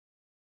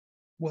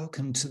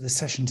Welcome to the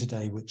session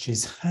today, which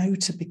is how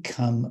to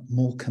become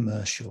more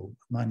commercial.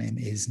 My name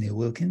is Neil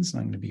Wilkins, and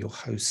I'm going to be your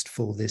host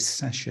for this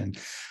session,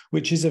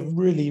 which is a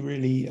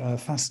really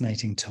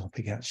fascinating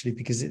topic, actually,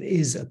 because it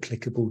is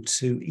applicable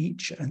to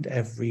each and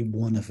every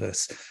one of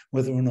us,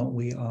 whether or not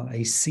we are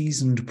a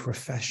seasoned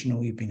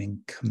professional, you've been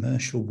in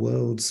commercial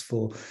worlds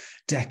for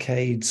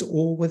decades,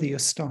 or whether you're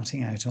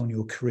starting out on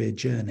your career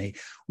journey.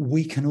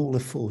 We can all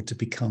afford to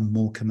become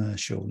more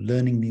commercial,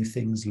 learning new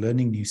things,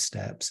 learning new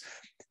steps,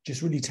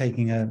 just really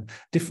taking a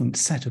different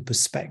set of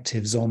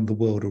perspectives on the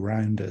world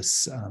around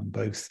us,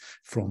 both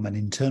from an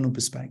internal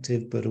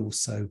perspective, but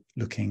also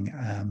looking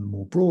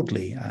more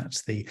broadly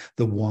at the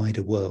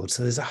wider world.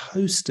 So there's a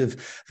host of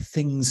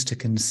things to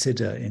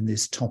consider in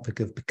this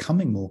topic of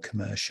becoming more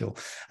commercial.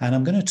 And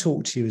I'm going to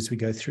talk to you as we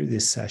go through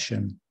this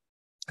session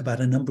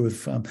about a number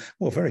of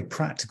very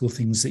practical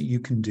things that you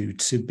can do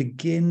to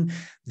begin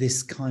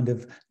this kind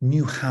of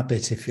new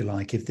habit, if you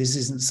like. If this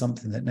isn't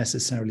something that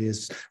necessarily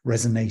has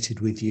resonated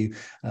with you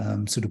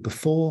sort of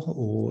before,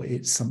 or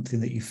it's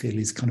something that you feel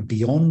is kind of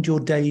beyond your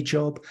day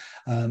job,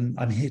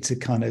 I'm here to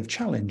kind of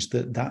challenge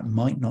that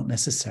might not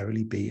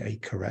necessarily be a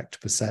correct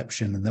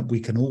perception, and that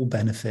we can all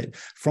benefit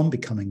from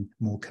becoming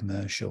more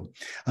commercial.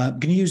 I'm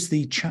going to use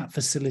the chat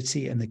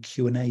facility and the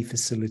Q&A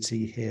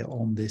facility here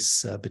on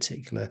this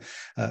particular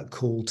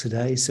call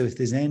today. So if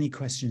there's any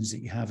questions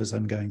that you have as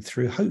I'm going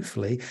through,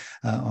 hopefully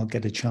I'll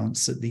get a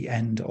chance at the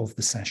end of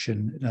the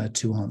session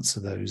to answer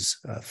those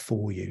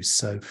for you.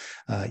 So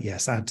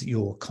yes, add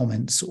your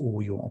comments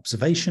or your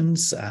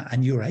observations,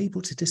 and you're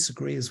able to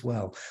disagree as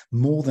well.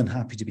 More than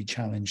happy to be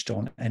challenged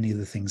on any of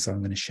the things I'm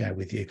going to share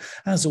with you,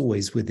 as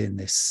always, within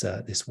this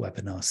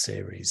webinar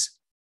series.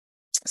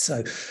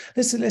 So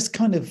let's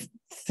kind of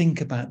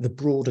think about the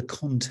broader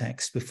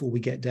context before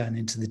we get down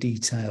into the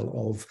detail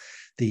of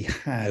the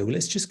how.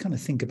 Let's just kind of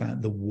think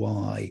about the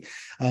why.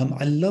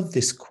 I love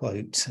this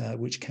quote,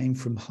 which came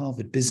from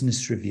Harvard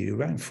Business Review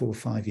around 4 or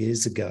 5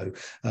 years ago,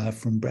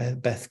 from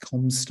Beth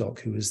Comstock,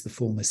 who was the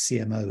former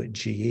CMO at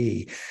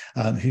GE,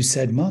 who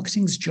said,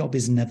 "Marketing's job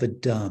is never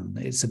done.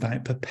 It's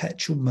about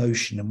perpetual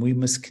motion, and we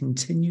must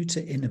continue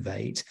to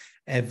innovate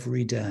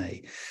every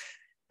day."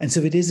 And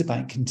so it is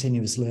about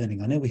continuous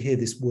learning. I know we hear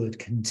this word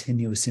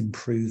continuous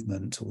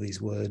improvement, all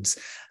these words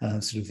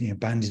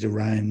bandied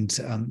around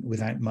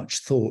without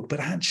much thought.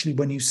 But actually,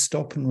 when you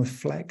stop and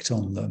reflect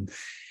on them,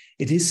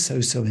 it is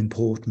so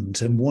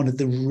important. And one of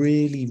the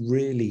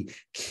really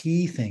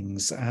key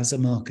things as a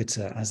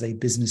marketer, as a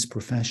business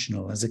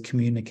professional, as a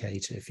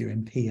communicator, if you're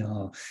in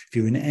PR, if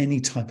you're in any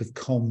type of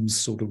comms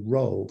sort of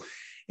role,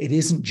 it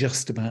isn't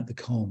just about the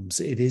comms.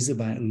 It is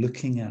about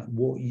looking at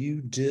what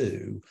you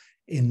do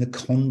in the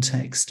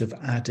context of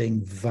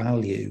adding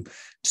value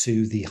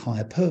to the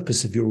higher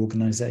purpose of your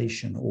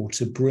organization, or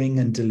to bring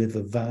and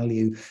deliver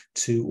value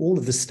to all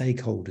of the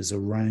stakeholders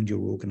around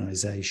your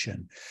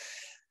organization.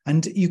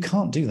 And you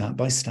can't do that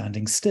by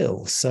standing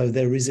still. So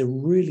there is a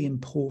really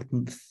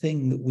important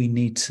thing that we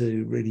need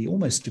to really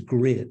almost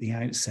agree at the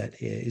outset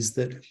here, is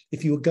that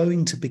if you are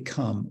going to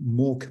become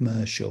more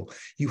commercial,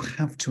 you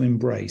have to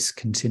embrace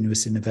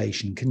continuous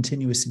innovation,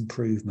 continuous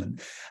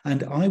improvement,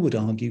 and I would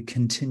argue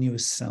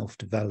continuous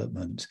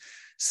self-development.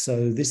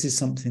 So this is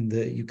something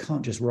that you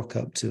can't just rock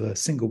up to a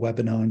single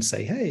webinar and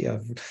say, "Hey,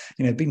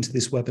 I've been to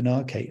this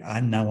webinar, okay,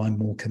 and now I'm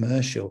more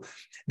commercial."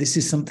 This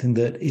is something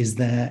that is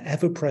there,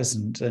 ever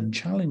present, and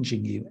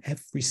challenging you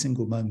every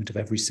single moment of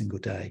every single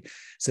day.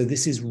 So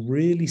this is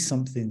really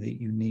something that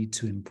you need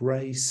to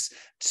embrace,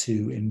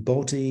 to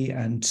embody,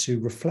 and to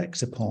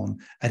reflect upon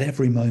at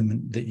every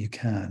moment that you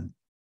can.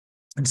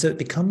 And so it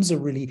becomes a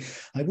really,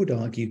 I would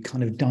argue,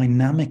 kind of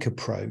dynamic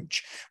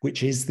approach,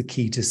 which is the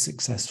key to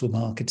successful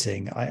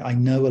marketing. I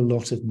know a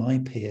lot of my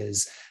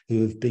peers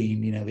who have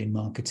been, in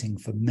marketing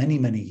for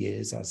many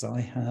years, as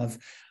I have.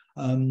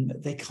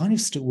 They're kind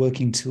of still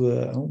working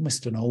to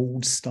almost an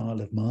old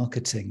style of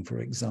marketing, for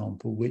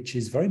example, which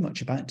is very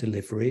much about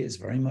delivery. It's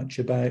very much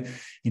about,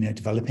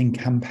 developing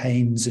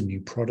campaigns and new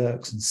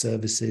products and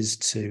services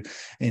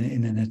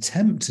in an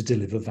attempt to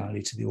deliver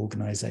value to the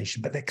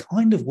organization. But they're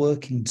kind of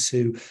working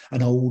to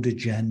an old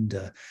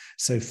agenda.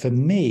 So for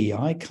me,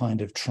 I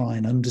kind of try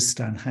and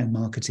understand how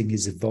marketing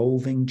is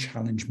evolving,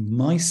 challenge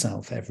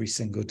myself every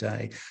single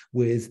day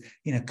with,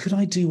 could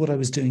I do what I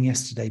was doing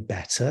yesterday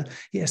better?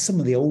 Yeah, some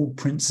of the old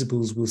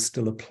principles will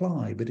still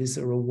apply, but is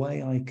there a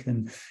way I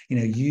can,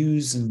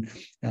 use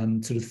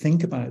and sort of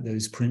think about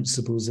those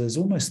principles as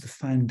almost the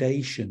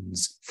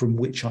foundations from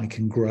which I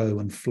can grow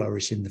and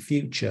flourish in the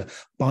future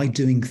by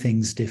doing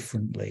things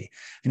differently?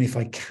 And if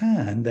I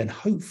can, then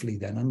hopefully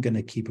I'm going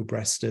to keep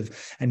abreast of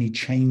any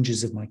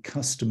changes of my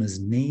customers'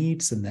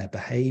 needs and their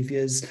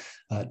behaviors,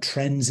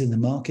 trends in the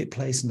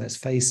marketplace. And let's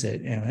face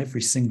it,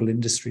 every single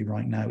industry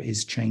right now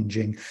is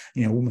changing,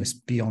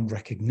 almost beyond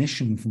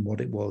recognition from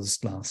what it was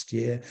last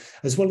year,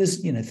 as well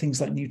as,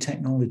 things like new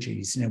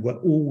technologies. We're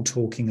all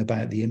talking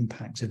about the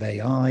impact of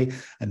AI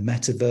and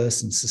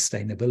metaverse and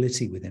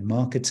sustainability within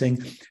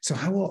marketing. So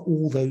how are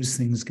all those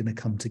things going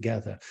to come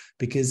together?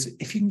 Because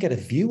if you can get a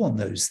view on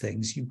those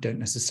things, you don't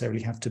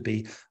necessarily have to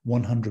be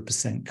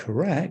 100%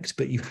 correct,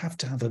 but you have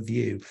to have a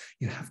view.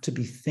 You have to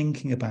be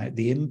thinking about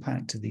the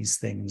impact of these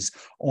things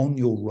on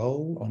your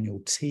role, on your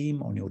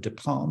team, on your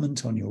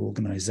department, on your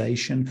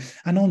organization,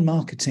 and on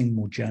marketing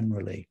more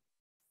generally.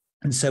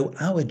 And so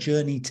our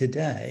journey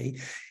today,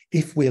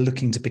 if we're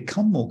looking to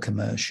become more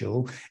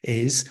commercial,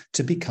 is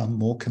to become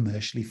more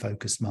commercially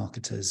focused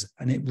marketers.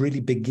 And it really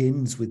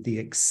begins with the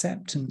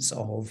acceptance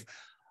of,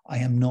 I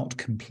am not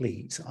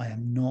complete. I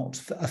am not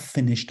a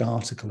finished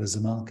article as a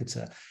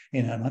marketer,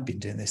 and I've been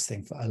doing this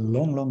thing for a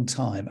long, long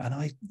time. And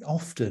I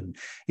often,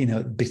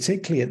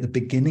 particularly at the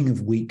beginning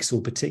of weeks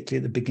or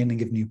particularly at the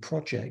beginning of new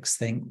projects,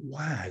 think,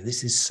 wow,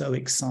 this is so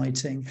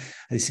exciting.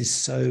 This is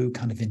so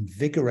kind of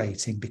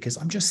invigorating because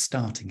I'm just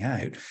starting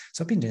out.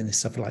 So I've been doing this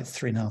stuff for like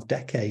 3.5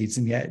 decades.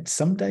 And yet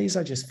some days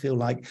I just feel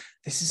like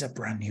this is a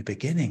brand new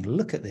beginning.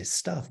 Look at this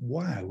stuff.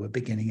 Wow, we're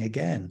beginning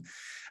again.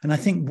 And I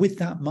think with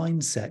that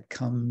mindset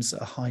comes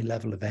a high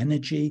level of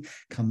energy,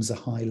 comes a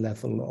high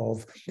level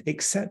of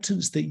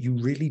acceptance that you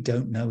really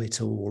don't know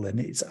it all. And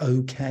it's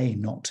okay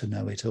not to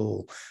know it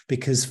all,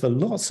 because for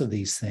lots of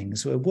these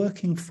things, we're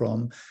working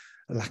from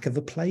a lack of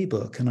a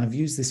playbook. And I've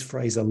used this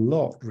phrase a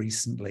lot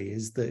recently,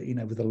 is that,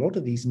 with a lot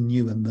of these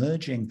new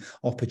emerging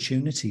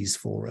opportunities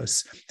for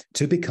us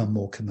to become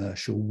more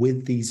commercial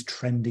with these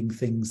trending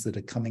things that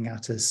are coming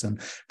at us and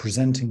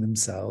presenting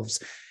themselves,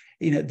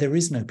 there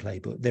is no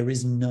playbook. There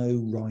is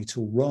no right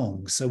or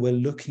wrong. So we're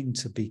looking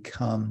to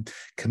become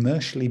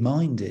commercially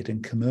minded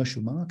and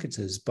commercial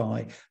marketers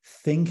by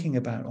thinking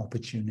about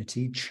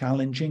opportunity,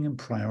 challenging and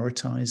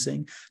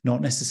prioritizing, not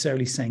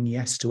necessarily saying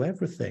yes to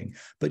everything,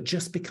 but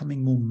just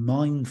becoming more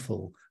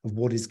mindful of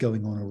what is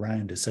going on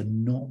around us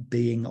and not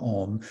being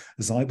on,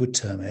 as I would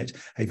term it,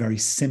 a very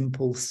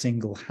simple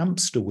single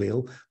hamster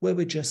wheel where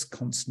we're just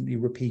constantly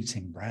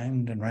repeating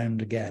round and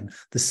round again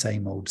the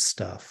same old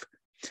stuff.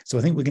 So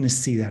I think we're going to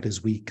see that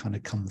as we kind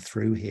of come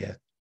through here.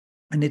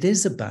 And it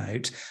is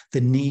about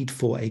the need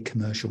for a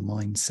commercial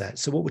mindset.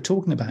 So what we're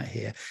talking about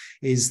here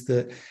is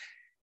that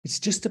it's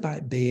just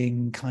about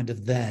being kind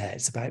of there.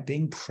 It's about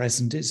being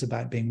present. It's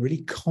about being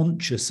really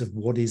conscious of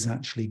what is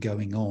actually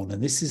going on.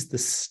 And this is the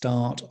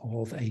start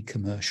of a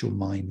commercial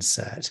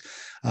mindset.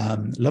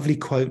 Lovely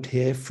quote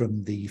here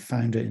from the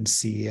founder and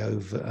CEO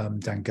of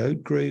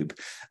Dangote Group.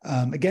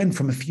 Again,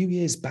 from a few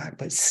years back,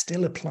 but it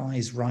still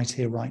applies right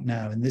here, right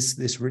now. And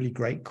this really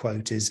great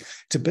quote is,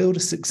 to build a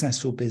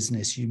successful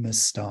business, you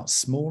must start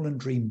small and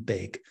dream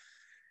big.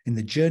 In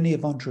the journey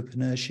of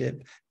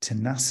entrepreneurship,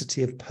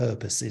 tenacity of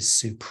purpose is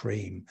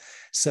supreme.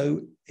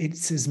 So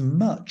it's as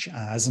much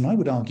as, and I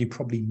would argue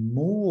probably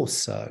more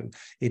so,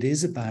 it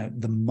is about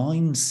the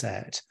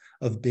mindset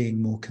of being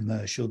more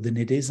commercial than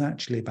it is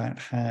actually about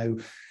how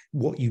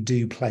what you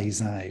do plays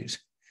out.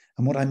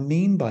 And what I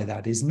mean by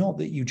that is not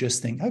that you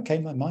just think, okay,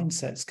 my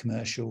mindset's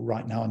commercial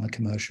right now, I'm a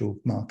commercial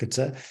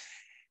marketer.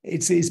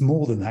 It's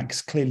more than that,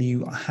 because clearly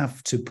you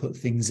have to put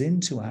things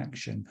into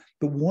action.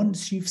 But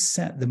once you've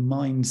set the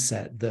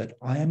mindset that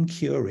I am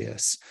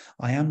curious,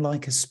 I am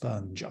like a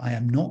sponge, I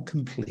am not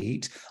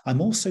complete,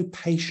 I'm also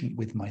patient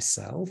with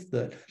myself,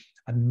 that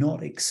I'm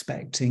not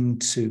expecting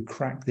to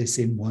crack this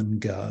in one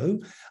go,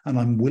 and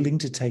I'm willing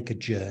to take a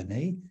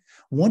journey.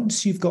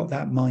 Once you've got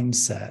that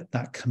mindset,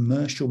 that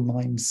commercial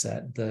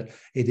mindset that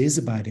it is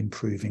about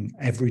improving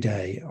every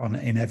day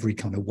in every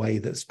kind of way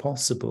that's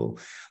possible,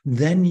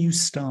 then you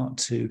start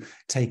to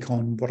take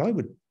on what I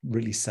would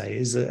really say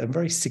is a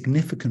very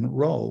significant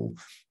role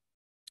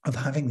of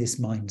having this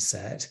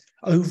mindset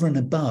over and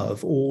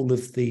above all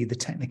of the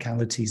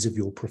technicalities of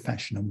your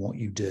profession and what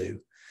you do.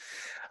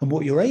 And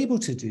what you're able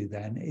to do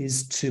then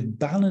is to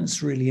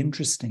balance, really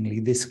interestingly,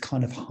 this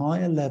kind of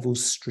higher level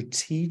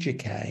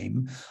strategic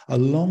aim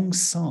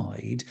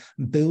alongside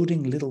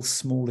building little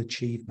small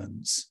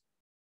achievements.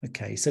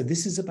 Okay, so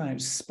this is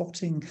about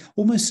spotting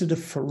almost at a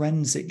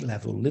forensic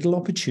level, little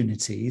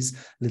opportunities,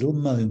 little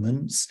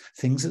moments,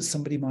 things that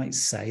somebody might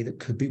say that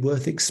could be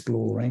worth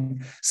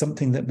exploring,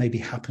 something that maybe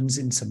happens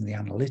in some of the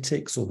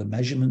analytics or the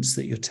measurements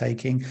that you're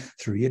taking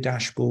through your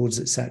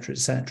dashboards, et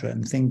cetera,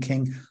 and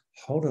thinking,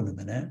 hold on a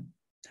minute.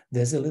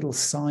 There's a little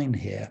sign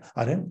here.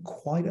 I don't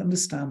quite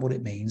understand what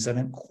it means. I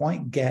don't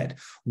quite get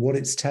what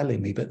it's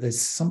telling me, but there's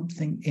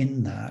something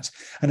in that.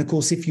 And of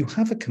course, if you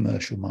have a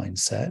commercial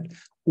mindset,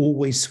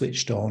 always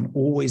switched on,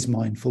 always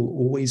mindful,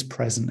 always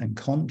present and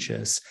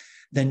conscious,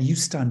 then you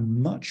stand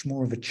much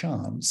more of a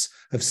chance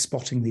of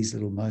spotting these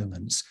little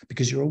moments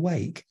because you're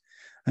awake.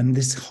 And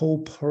this whole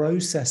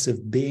process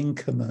of being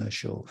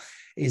commercial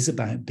is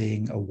about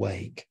being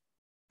awake.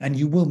 And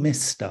you will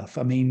miss stuff.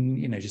 I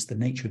mean, just the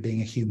nature of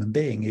being a human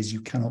being is you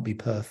cannot be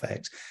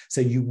perfect.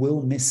 So you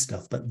will miss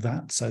stuff, but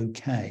that's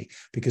okay.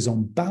 Because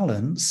on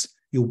balance,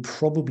 you'll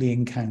probably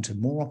encounter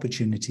more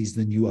opportunities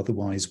than you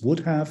otherwise would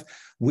have,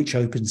 which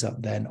opens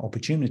up then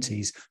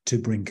opportunities to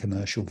bring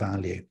commercial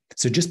value.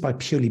 So just by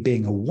purely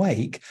being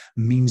awake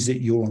means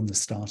that you're on the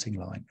starting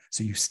line.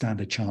 So you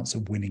stand a chance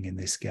of winning in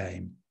this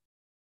game.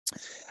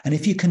 And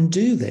if you can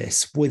do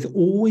this with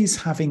always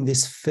having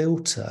this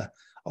filter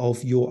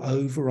of your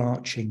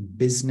overarching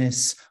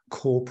business,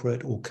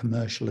 corporate, or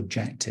commercial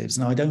objectives.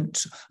 Now,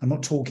 I'm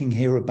not talking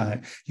here about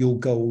your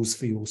goals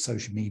for your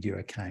social media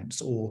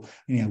accounts or,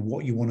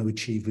 what you want to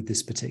achieve with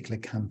this particular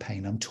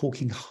campaign. I'm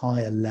talking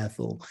higher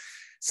level,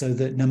 so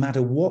that no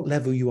matter what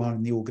level you are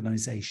in the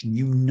organization,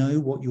 you know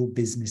what your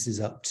business is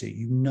up to,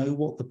 you know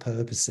what the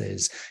purpose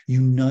is, you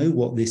know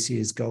what this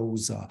year's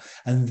goals are,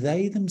 and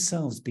they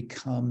themselves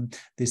become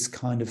this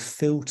kind of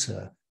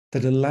filter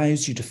that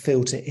allows you to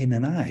filter in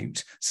and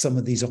out some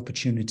of these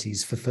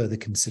opportunities for further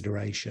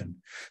consideration.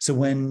 So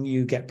when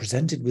you get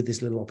presented with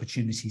this little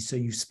opportunity, so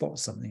you spot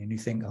something and you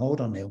think,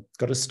 hold on, Neil,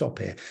 got to stop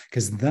here,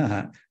 because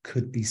that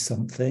could be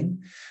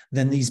something,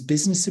 then these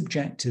business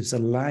objectives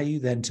allow you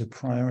then to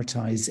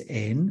prioritize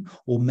in,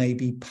 or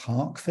maybe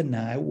park for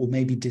now, or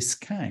maybe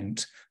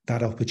discount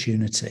that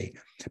opportunity.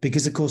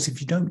 Because, of course,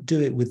 if you don't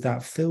do it with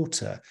that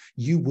filter,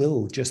 you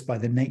will, just by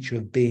the nature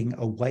of being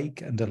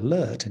awake and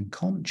alert and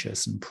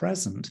conscious and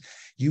present,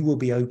 you will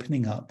be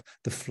opening up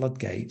the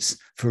floodgates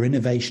for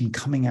innovation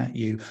coming at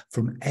you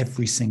from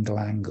every single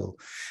angle.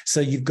 So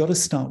you've got to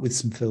start with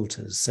some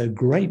filters. So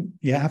great,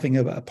 having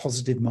a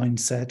positive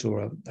mindset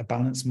or a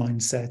balanced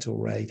mindset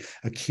or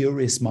a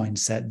curious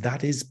mindset,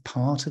 that is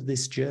part of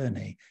this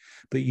journey.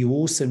 But you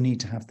also need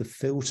to have the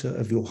filter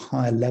of your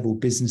higher level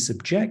business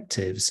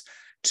objectives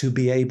to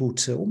be able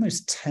to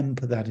almost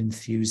temper that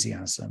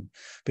enthusiasm.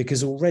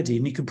 Because already,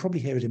 and you can probably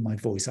hear it in my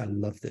voice, I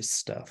love this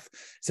stuff.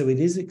 So it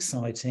is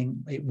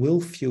exciting. It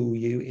will fuel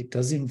you. It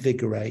does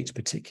invigorate,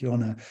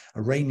 particularly on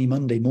a rainy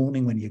Monday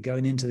morning when you're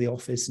going into the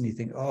office and you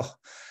think, oh,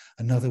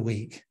 another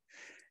week.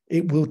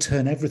 It will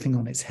turn everything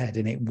on its head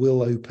and it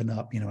will open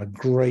up, a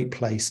great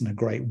place and a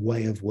great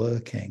way of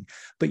working.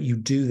 But you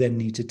do then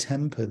need to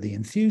temper the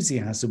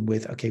enthusiasm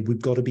with, okay,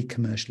 we've got to be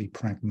commercially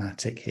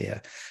pragmatic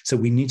here. So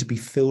we need to be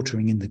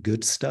filtering in the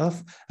good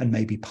stuff and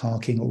maybe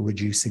parking or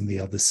reducing the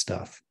other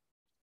stuff.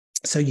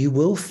 So you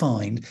will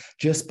find,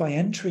 just by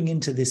entering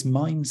into this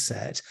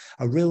mindset,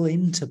 a real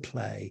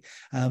interplay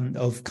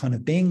of kind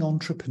of being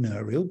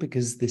entrepreneurial,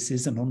 because this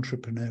is an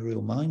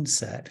entrepreneurial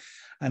mindset,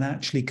 and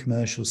actually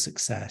commercial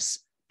success.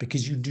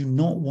 Because you do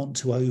not want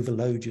to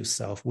overload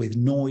yourself with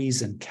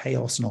noise and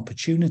chaos and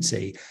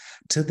opportunity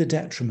to the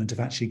detriment of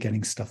actually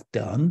getting stuff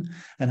done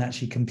and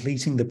actually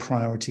completing the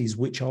priorities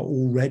which are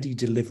already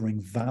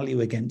delivering value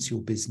against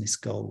your business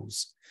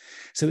goals.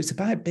 So it's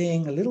about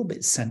being a little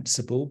bit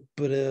sensible,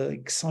 but an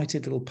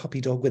excited little puppy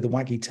dog with a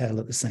waggy tail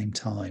at the same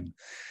time.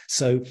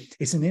 So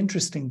it's an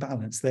interesting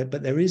balance there,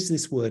 but there is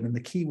this word, and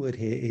the key word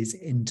here is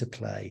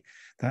interplay.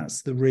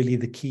 That's really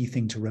the key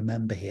thing to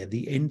remember here,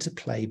 the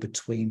interplay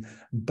between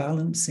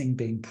balancing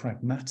being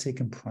pragmatic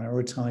and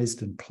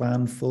prioritized and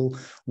planful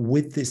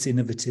with this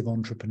innovative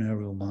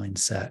entrepreneurial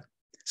mindset.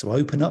 So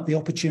open up the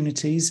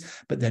opportunities,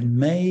 but then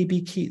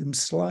maybe keep them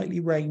slightly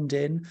reined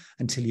in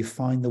until you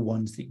find the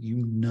ones that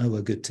you know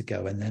are good to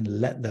go, and then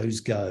let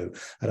those go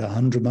at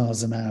 100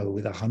 miles an hour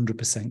with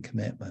 100%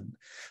 commitment.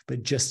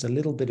 But just a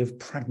little bit of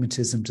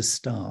pragmatism to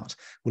start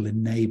will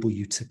enable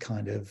you to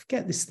kind of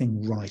get this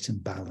thing right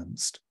and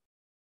balanced.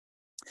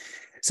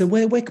 So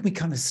where can we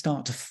kind of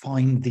start to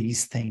find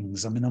these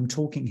things? I mean, I'm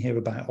talking here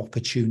about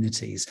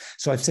opportunities.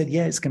 So I've said,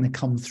 it's going to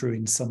come through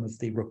in some of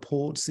the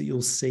reports that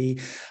you'll see.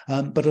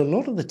 But a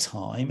lot of the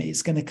time,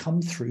 it's going to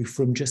come through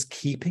from just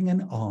keeping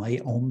an eye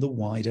on the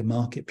wider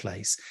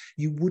marketplace.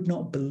 You would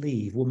not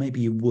believe, well, maybe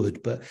you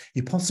would, but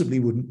you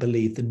possibly wouldn't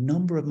believe the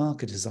number of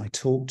marketers I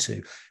talk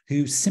to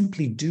who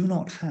simply do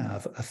not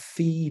have a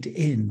feed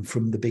in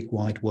from the big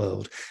wide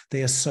world.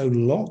 They are so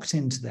locked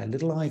into their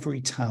little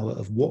ivory tower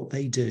of what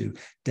they do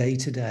day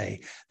to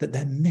day that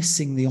they're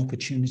missing the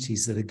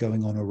opportunities that are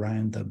going on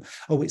around them.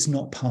 Oh, it's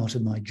not part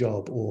of my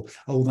job, or,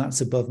 oh,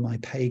 that's above my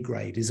pay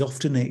grade, is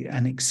often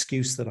an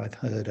excuse that I've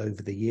heard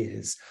over the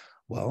years.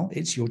 Well,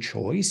 it's your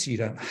choice. You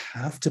don't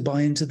have to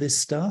buy into this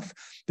stuff.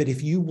 But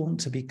if you want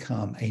to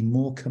become a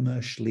more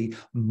commercially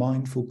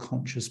mindful,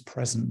 conscious,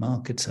 present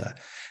marketer,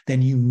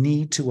 then you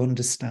need to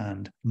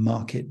understand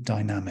market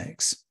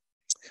dynamics.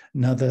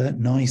 Another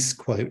nice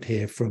quote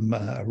here from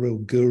a real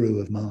guru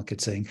of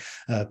marketing,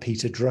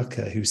 Peter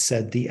Drucker, who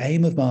said, the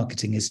aim of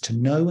marketing is to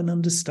know and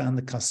understand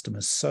the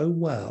customer so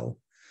well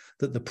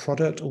that the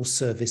product or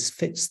service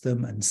fits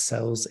them and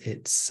sells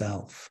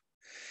itself.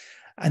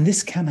 And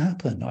this can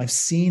happen. I've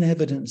seen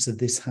evidence of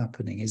this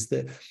happening, is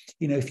that,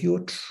 if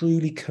you're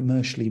truly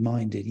commercially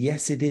minded,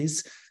 yes, it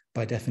is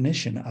by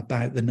definition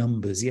about the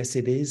numbers. Yes,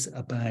 it is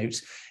about,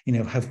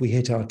 have we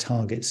hit our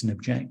targets and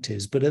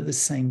objectives? But at the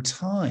same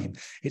time,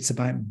 it's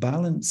about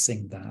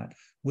balancing that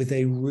with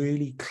a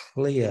really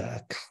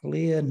clear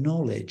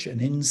knowledge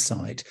and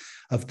insight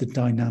of the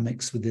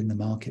dynamics within the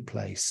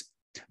marketplace.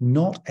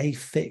 Not a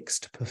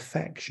fixed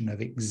perfection of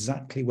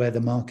exactly where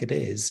the market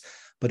is,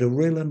 but a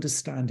real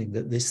understanding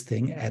that this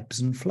thing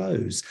ebbs and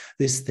flows.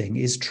 This thing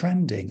is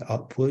trending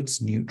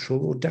upwards,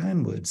 neutral, or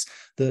downwards,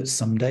 that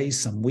some days,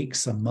 some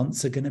weeks, some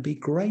months are going to be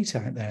great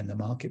out there in the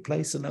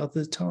marketplace, and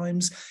other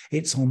times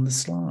it's on the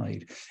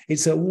slide.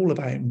 It's all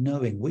about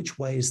knowing which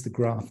way is the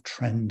graph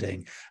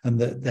trending, and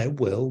that there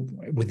will,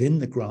 within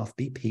the graph,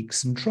 be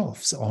peaks and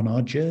troughs on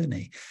our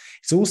journey.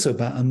 It's also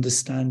about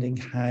understanding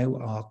how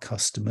our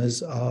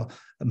customers are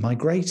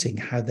migrating,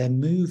 how they're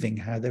moving,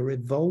 how they're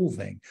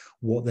evolving,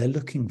 what they're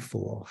looking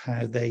for,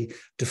 how they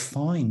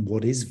define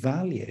what is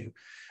value.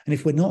 And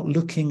if we're not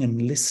looking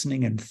and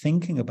listening and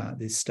thinking about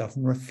this stuff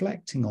and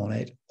reflecting on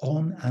it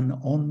on an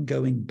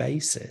ongoing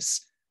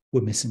basis,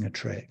 we're missing a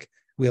trick.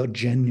 We are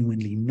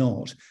genuinely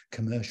not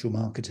commercial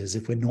marketers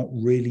if we're not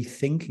really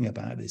thinking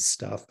about this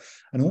stuff,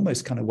 and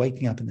almost kind of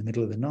waking up in the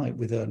middle of the night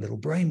with a little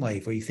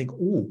brainwave where you think,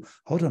 oh,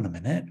 hold on a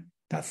minute,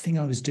 that thing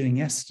I was doing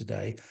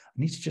yesterday, I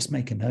need to just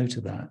make a note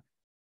of that.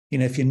 You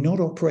know, if you're not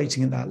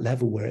operating at that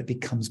level where it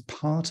becomes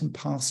part and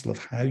parcel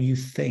of how you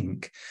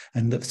think,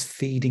 and that's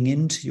feeding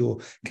into your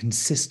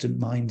consistent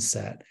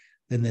mindset,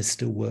 then there's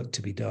still work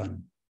to be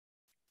done.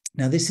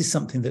 Now, this is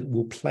something that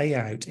will play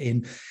out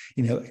in,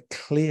 a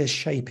clear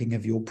shaping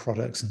of your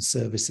products and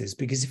services,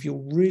 because if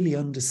you're really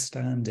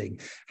understanding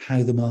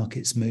how the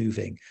market's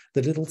moving,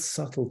 the little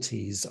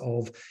subtleties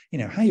of,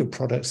 how your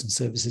products and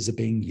services are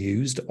being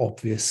used,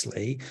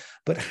 obviously,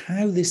 but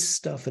how this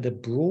stuff at a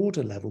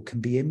broader level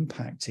can be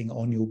impacting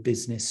on your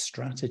business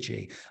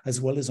strategy as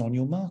well as on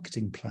your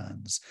marketing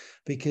plans.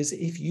 Because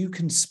if you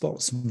can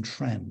spot some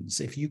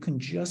trends, if you can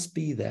just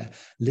be there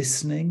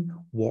listening,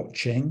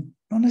 watching,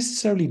 not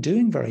necessarily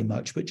doing very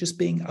much, but just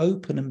being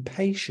open and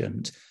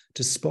patient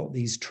to spot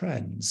these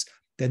trends,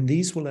 then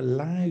these will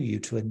allow you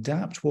to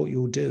adapt what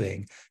you're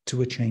doing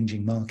to a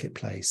changing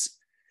marketplace.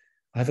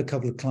 I have a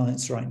couple of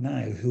clients right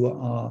now who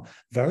are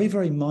very,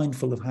 very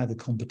mindful of how the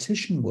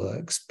competition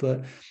works,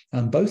 but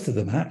both of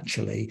them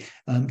actually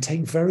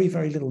take very,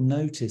 very little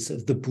notice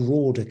of the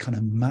broader kind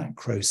of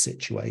macro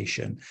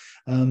situation.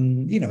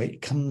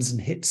 It comes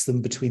and hits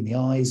them between the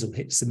eyes or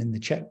hits them in the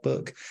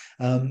checkbook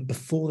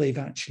before they've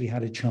actually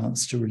had a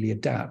chance to really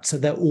adapt. So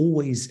they're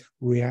always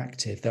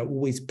reactive. They're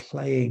always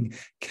playing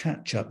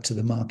catch up to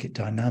the market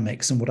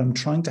dynamics. And what I'm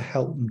trying to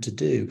help them to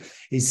do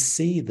is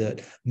see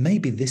that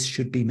maybe this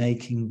should be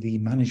making the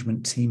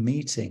management team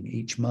meeting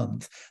each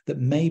month, that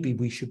maybe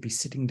we should be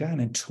sitting down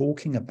and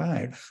talking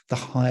about the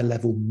higher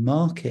level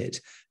market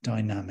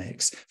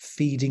dynamics,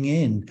 feeding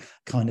in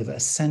kind of a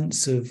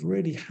sense of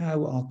really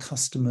how our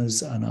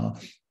customers and our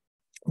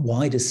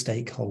wider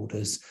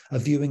stakeholders are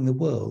viewing the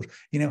world.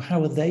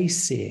 How are they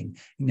seeing,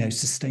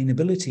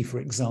 sustainability, for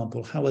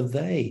example? How are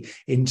they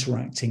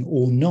interacting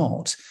or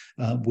not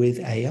with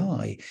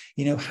AI?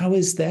 How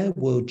is their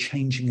world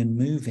changing and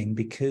moving?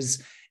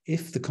 Because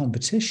if the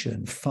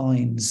competition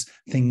finds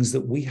things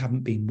that we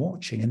haven't been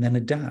watching and then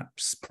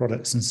adapts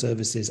products and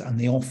services and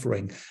the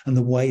offering and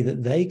the way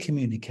that they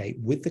communicate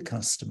with the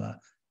customer,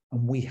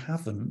 and we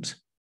haven't,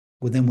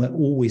 well, then we're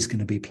always going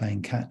to be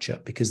playing catch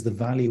up, because the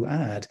value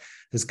add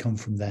has come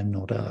from them,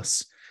 not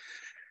us.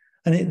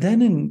 And it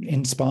then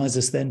inspires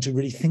us then to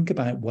really think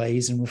about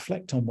ways and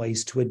reflect on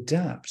ways to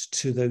adapt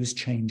to those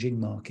changing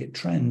market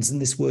trends. And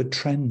this word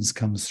trends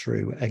comes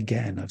through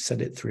again. I've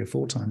said it 3 or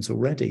 4 times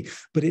already,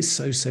 but it's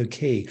so, so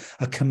key.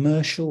 A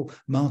commercial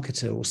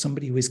marketer or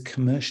somebody who is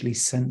commercially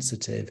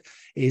sensitive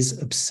is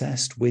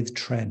obsessed with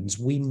trends.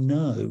 We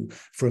know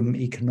from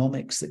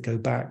economics that go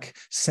back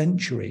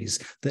centuries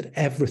that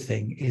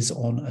everything is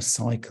on a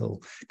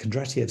cycle.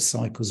 Kondratiev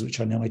cycles, which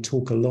I know I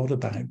talk a lot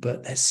about,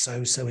 but they're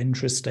so, so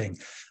interesting.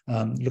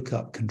 Look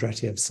up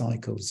Kondratiev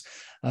cycles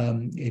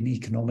in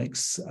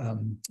economics,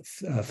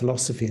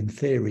 philosophy and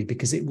theory,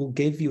 because it will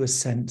give you a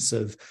sense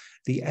of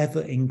the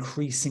ever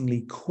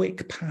increasingly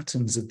quick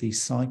patterns of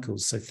these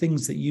cycles. So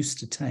things that used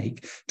to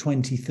take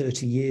 20,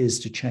 30 years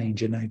to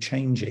change are now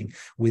changing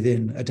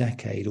within a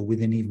decade or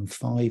within even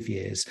 5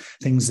 years.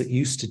 Things that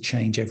used to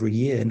change every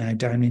year now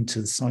down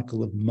into the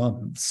cycle of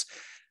months.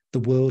 The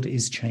world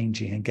is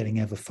changing and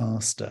getting ever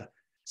faster.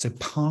 So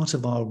part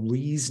of our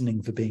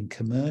reasoning for being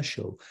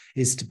commercial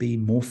is to be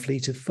more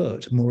fleet of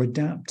foot, more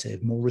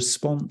adaptive, more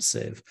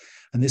responsive.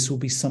 And this will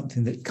be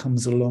something that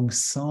comes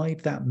alongside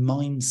that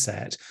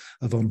mindset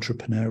of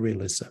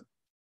entrepreneurialism.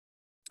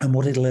 And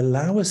what it'll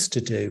allow us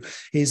to do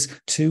is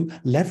to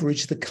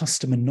leverage the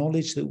customer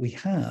knowledge that we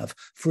have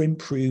for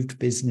improved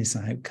business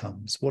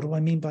outcomes. What do I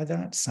mean by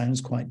that?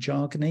 Sounds quite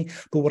jargony,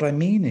 but what I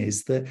mean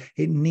is that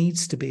it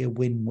needs to be a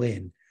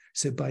win-win.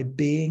 So by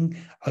being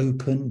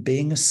open,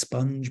 being a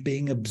sponge,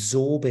 being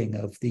absorbing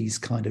of these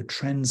kind of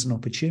trends and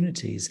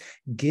opportunities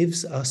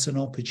gives us an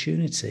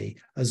opportunity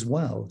as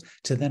well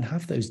to then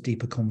have those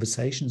deeper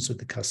conversations with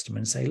the customer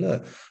and say,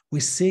 look,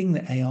 we're seeing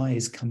that AI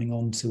is coming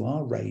onto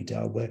our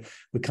radar. We're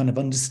kind of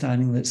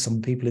understanding that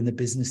some people in the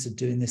business are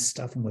doing this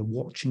stuff, and we're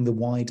watching the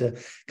wider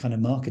kind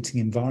of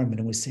marketing environment,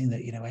 and we're seeing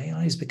that,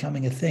 AI is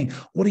becoming a thing.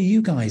 What do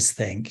you guys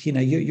think?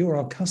 You're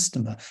our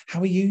customer.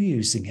 How are you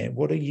using it?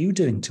 What are you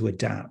doing to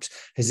adapt?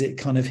 Has Is it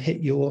kind of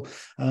hit your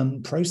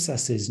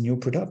processes and your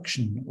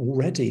production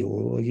already,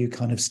 or are you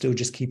kind of still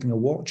just keeping a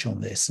watch on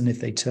this? And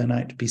if they turn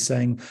out to be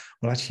saying,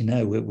 well, actually,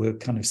 no, we're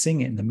kind of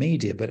seeing it in the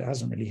media, but it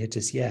hasn't really hit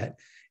us yet.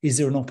 Is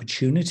there an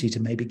opportunity to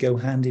maybe go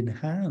hand in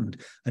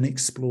hand and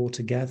explore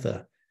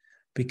together?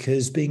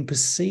 Because being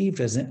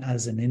perceived as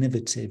an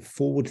innovative,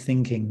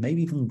 forward-thinking,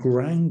 maybe even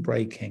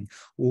groundbreaking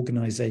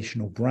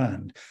organizational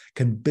brand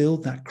can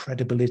build that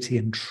credibility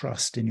and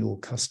trust in your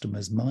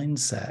customer's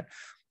mindset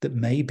that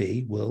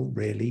maybe will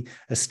really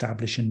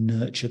establish and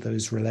nurture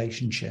those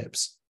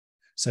relationships.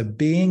 So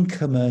being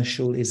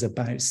commercial is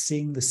about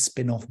seeing the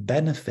spin-off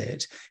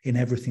benefit in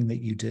everything that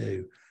you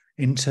do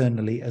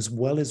internally, as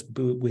well as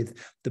with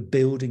the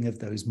building of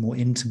those more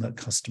intimate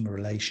customer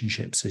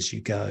relationships as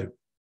you go.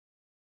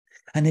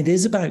 And it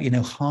is about,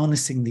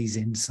 harnessing these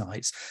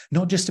insights,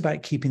 not just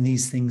about keeping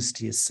these things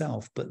to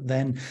yourself, but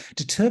then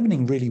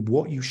determining really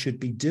what you should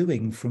be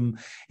doing from,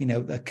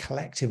 a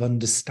collective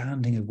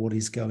understanding of what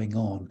is going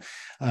on.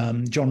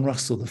 John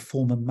Russell, the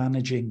former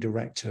managing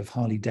director of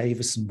Harley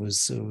Davidson,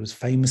 was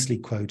famously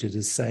quoted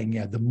as saying,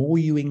 the more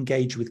you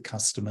engage with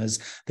customers,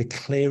 the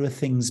clearer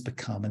things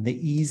become and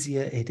the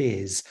easier it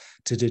is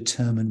to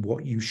determine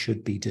what you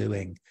should be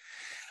doing.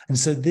 And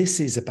so this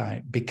is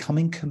about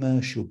becoming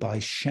commercial by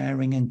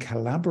sharing and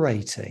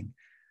collaborating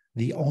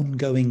the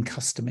ongoing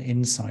customer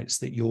insights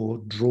that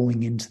you're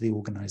drawing into the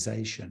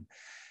organization.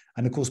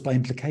 And of course, by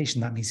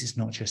implication, that means it's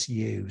not just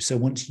you. So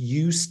once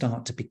you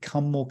start to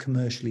become more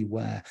commercially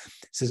aware,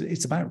 so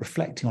it's about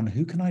reflecting on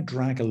who can I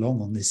drag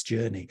along on this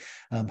journey.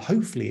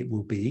 Hopefully it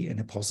will be in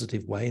a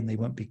positive way and they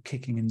won't be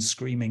kicking and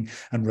screaming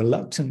and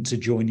reluctant to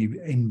join you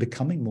in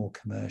becoming more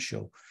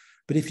commercial.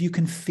 But if you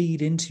can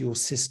feed into your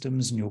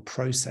systems and your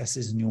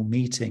processes and your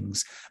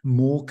meetings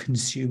more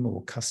consumer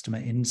or customer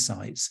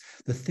insights,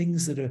 the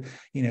things that are,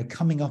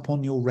 coming up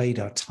on your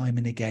radar time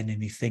and again,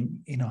 and you think,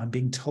 I'm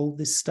being told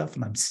this stuff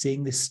and I'm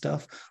seeing this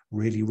stuff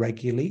really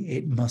regularly,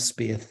 it must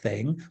be a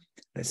thing.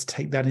 Let's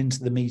take that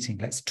into the meeting.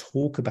 Let's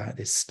talk about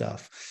this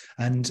stuff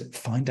and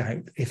find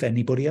out if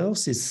anybody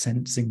else is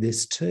sensing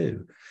this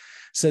too.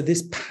 So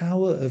this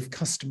power of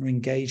customer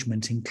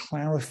engagement in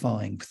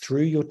clarifying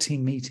through your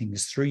team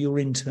meetings, through your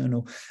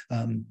internal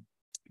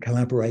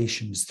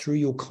collaborations, through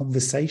your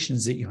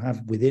conversations that you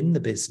have within the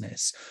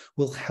business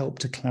will help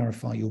to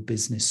clarify your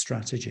business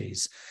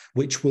strategies,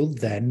 which will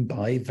then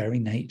by very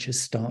nature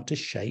start to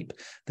shape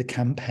the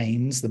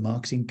campaigns, the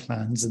marketing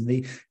plans, and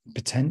the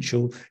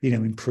potential,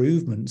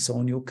 improvements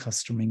on your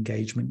customer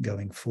engagement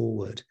going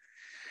forward.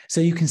 So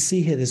you can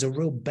see here, there's a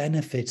real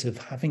benefit of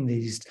having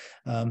these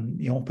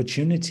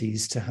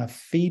opportunities to have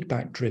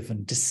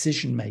feedback-driven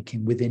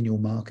decision-making within your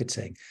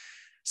marketing.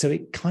 So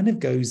it kind of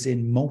goes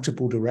in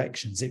multiple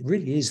directions. It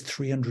really is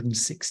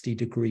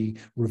 360-degree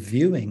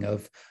reviewing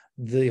of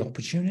the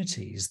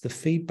opportunities, the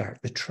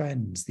feedback, the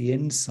trends, the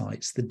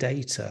insights, the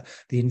data,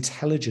 the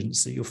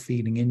intelligence that you're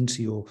feeding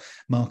into your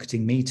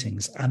marketing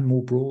meetings and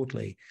more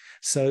broadly.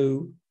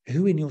 So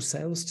who in your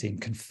sales team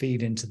can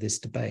feed into this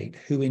debate?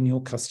 Who in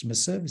your customer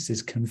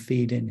services can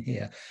feed in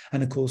here?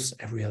 And of course,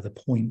 every other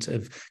point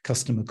of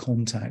customer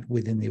contact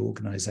within the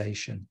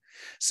organization.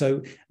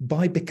 So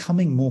by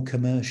becoming more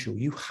commercial,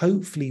 you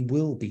hopefully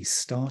will be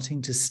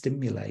starting to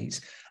stimulate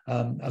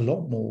a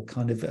lot more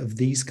of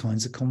these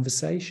kinds of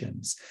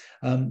conversations.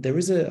 There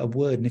is a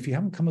word, and if you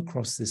haven't come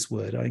across this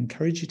word, I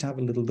encourage you to have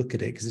a little look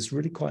at it because it's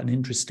really quite an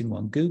interesting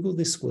one. Google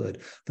this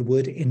word, the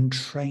word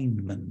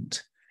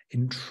entrainment.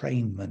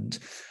 Entrainment.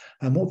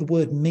 And what the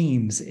word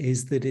means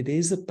is that it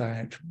is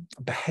about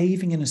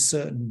behaving in a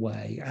certain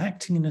way,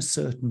 acting in a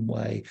certain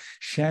way,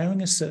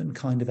 sharing a certain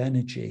kind of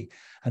energy.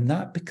 And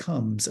that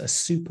becomes a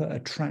super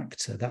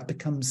attractor. That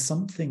becomes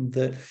something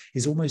that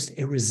is almost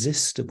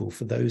irresistible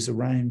for those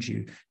around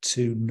you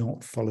to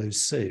not follow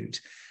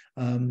suit.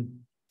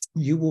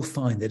 You will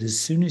find that as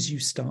soon as you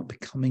start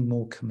becoming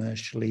more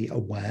commercially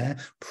aware,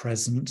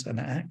 present,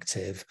 and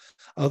active,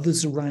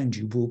 others around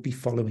you will be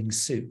following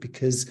suit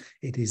because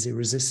it is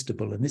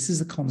irresistible. And this is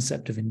the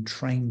concept of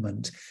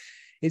entrainment.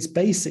 It's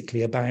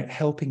basically about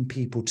helping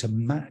people to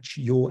match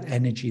your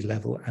energy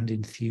level and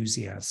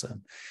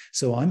enthusiasm.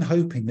 So I'm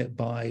hoping that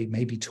by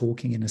maybe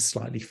talking in a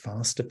slightly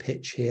faster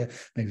pitch here,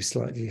 maybe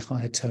slightly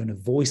higher tone of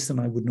voice than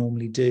I would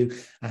normally do,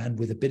 and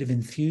with a bit of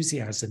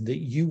enthusiasm, that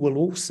you will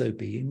also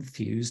be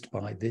enthused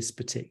by this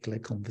particular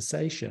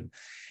conversation.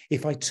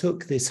 If I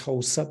took this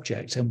whole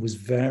subject and was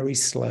very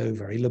slow,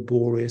 very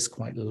laborious,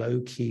 quite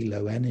low key,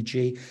 low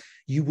energy,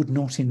 you would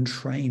not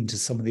entrain to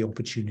some of the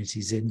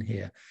opportunities in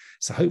here.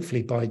 So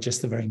hopefully by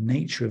just the very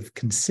nature of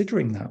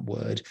considering that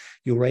word,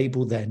 you're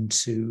able then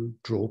to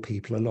draw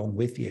people along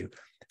with you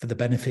for the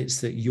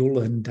benefits that you'll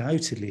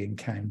undoubtedly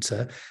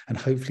encounter, and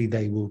hopefully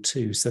they will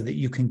too, so that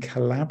you can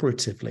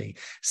collaboratively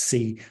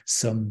see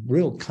some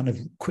real kind of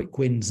quick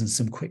wins and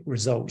some quick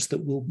results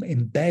that will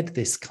embed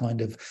this kind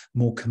of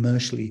more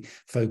commercially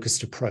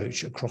focused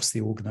approach across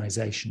the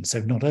organization. So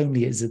not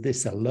only is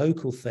this a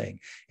local thing,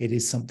 it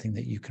is something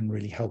that you can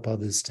really help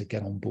others to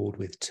get on board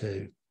with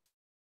too.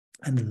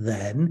 And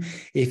then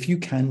if you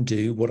can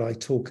do what I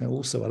talk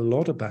also a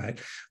lot about,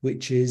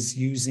 which is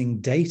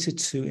using data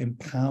to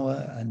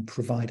empower and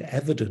provide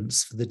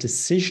evidence for the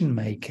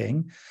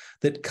decision-making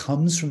that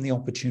comes from the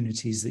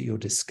opportunities that you're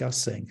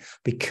discussing,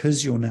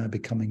 because you're now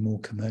becoming more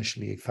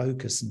commercially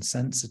focused and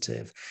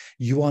sensitive,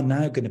 you are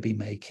now going to be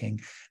making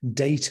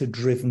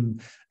data-driven,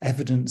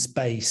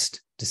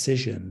 evidence-based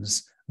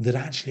decisions that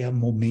actually are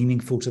more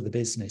meaningful to the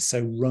business.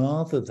 So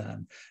rather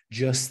than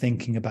just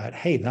thinking about,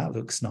 hey, that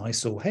looks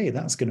nice, or hey,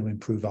 that's going to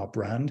improve our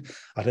brand,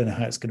 I don't know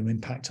how it's going to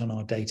impact on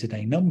our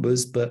day-to-day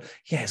numbers, but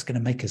yeah, it's going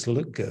to make us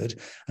look good.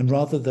 And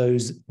rather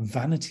those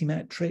vanity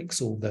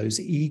metrics or those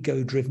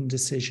ego-driven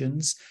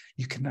decisions,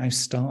 you can now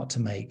start to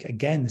make,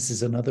 again, this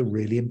is another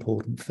really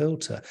important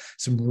filter,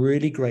 some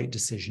really great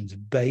decisions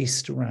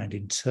based around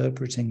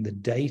interpreting the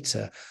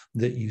data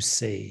that you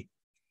see.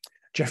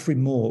 Jeffrey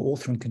Moore,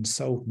 author and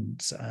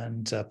consultant,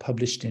 and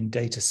published in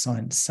Data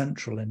Science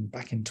Central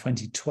back in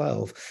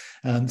 2012,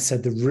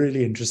 said the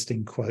really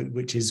interesting quote,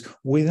 which is,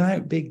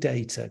 without big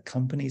data,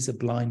 companies are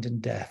blind and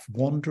deaf,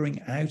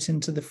 wandering out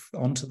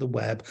onto the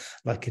web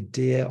like a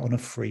deer on a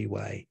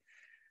freeway.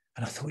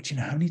 And I thought,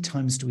 how many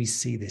times do we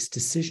see this?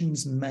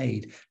 Decisions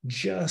made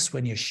just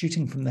when you're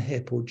shooting from the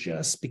hip or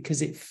just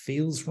because it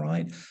feels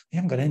right. You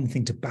haven't got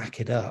anything to back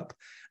it up.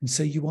 And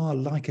so you are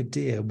like a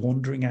deer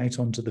wandering out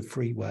onto the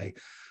freeway.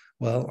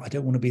 Well, I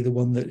don't want to be the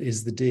one that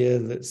is the deer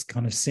that's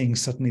kind of seeing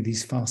suddenly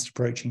these fast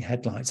approaching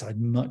headlights. I'd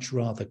much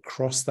rather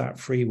cross that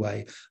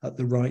freeway at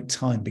the right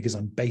time because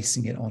I'm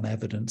basing it on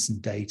evidence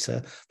and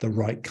data, the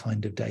right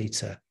kind of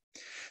data.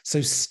 So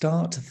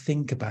start to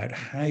think about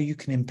how you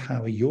can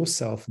empower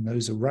yourself and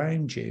those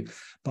around you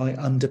by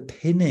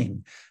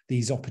underpinning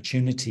these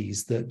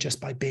opportunities, that just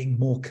by being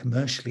more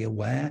commercially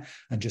aware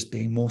and just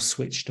being more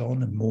switched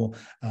on and more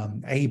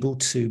able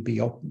to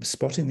be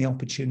spotting the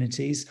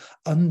opportunities,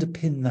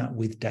 underpin that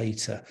with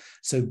data.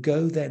 So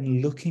go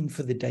then looking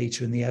for the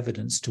data and the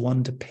evidence to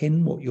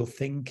underpin what you're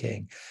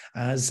thinking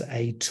as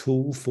a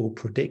tool for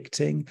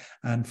predicting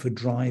and for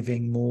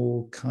driving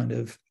more kind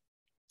of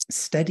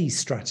steady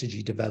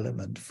strategy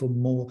development, for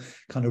more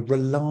kind of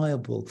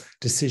reliable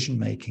decision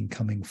making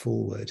coming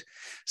forward.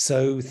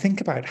 So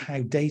think about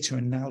how data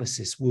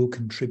analysis will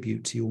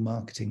contribute to your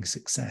marketing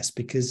success,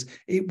 because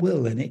it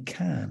will and it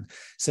can.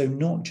 So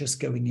not just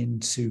going in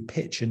to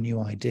pitch a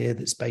new idea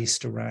that's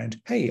based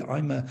around, hey,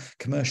 I'm a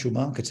commercial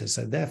marketer,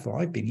 so therefore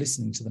I've been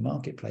listening to the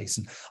marketplace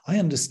and I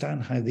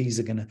understand how these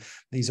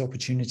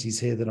opportunities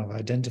here that I've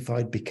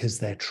identified, because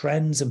they're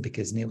trends and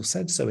because Neil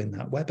said so in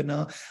that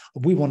webinar,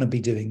 we want to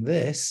be doing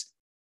this.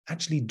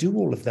 Actually do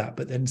all of that,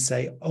 but then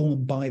say, oh,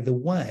 and by the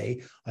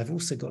way, I've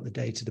also got the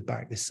data to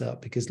back this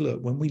up, because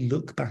look, when we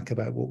look back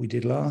about what we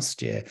did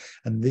last year,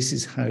 and this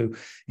is how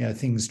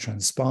things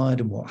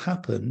transpired and what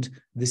happened,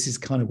 this is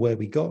kind of where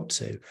we got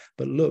to.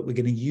 But look, we're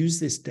going to use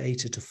this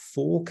data to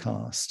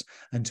forecast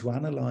and to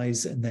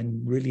analyze and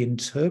then really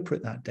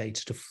interpret that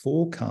data to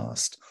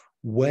forecast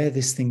where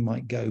this thing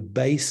might go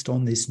based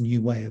on this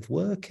new way of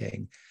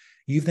working.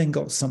 You've then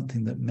got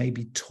something that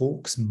maybe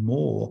talks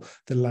more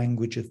the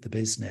language of the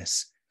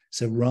business.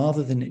 So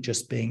rather than it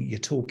just being you're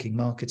talking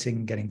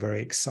marketing, getting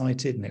very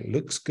excited and it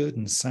looks good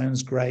and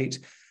sounds great,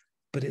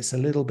 but it's a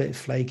little bit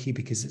flaky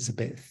because it's a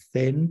bit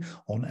thin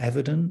on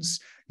evidence,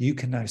 you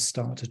can now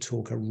start to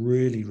talk a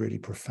really, really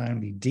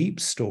profoundly deep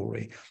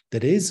story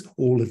that is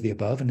all of the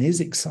above and is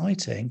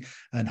exciting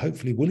and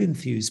hopefully will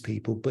enthuse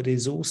people, but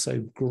is also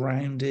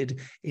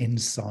grounded in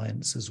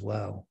science as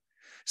well.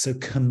 So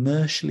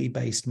commercially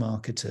based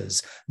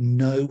marketers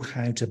know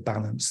how to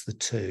balance the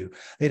two.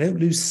 They don't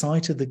lose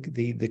sight of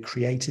the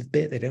creative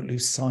bit. They don't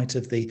lose sight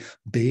of the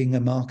being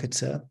a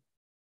marketer,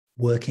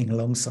 working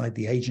alongside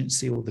the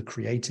agency or the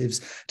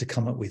creatives to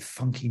come up with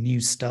funky new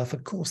stuff.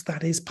 Of course,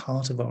 that is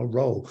part of our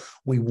role.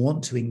 We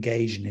want to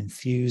engage and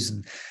enthuse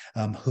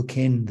and hook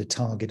in the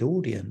target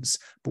audience,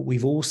 but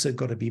we've also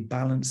got to be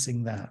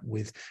balancing that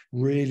with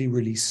really,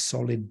 really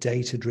solid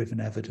data-driven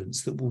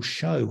evidence that will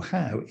show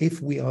how,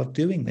 if we are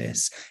doing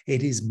this,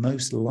 it is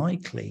most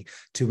likely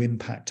to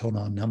impact on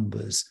our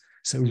numbers.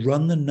 So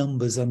run the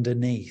numbers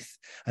underneath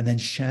and then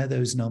share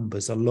those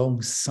numbers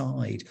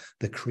alongside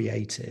the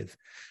creative.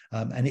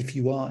 And if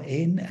you are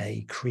in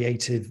a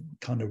creative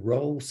kind of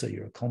role, so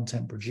you're a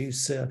content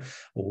producer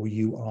or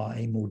you are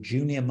a more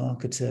junior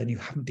marketer and you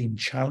haven't been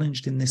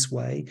challenged in this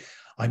way,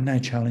 I'm now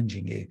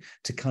challenging you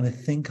to kind of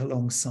think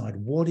alongside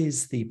what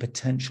is the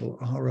potential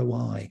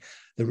ROI,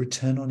 the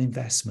return on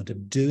investment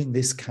of doing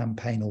this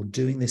campaign or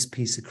doing this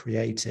piece of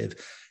creative.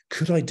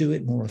 Could I do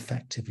it more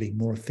effectively,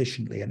 more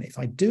efficiently? And if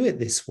I do it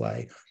this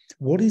way,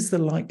 what is the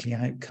likely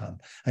outcome?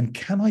 And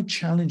can I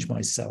challenge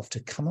myself to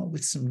come up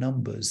with some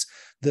numbers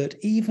that,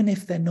 even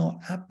if they're not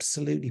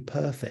absolutely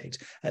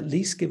perfect, at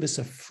least give us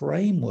a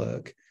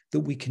framework that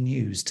we can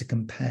use to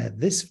compare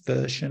this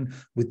version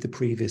with the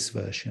previous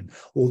version,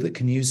 or that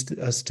can use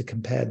us to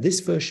compare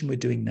this version we're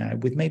doing now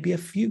with maybe a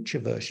future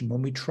version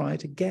when we try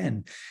it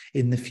again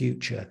in the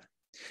future,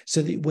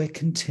 so that we're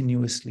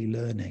continuously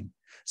learning.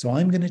 So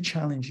I'm going to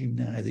challenge you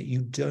now that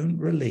you don't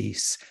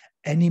release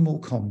any more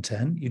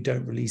content, you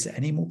don't release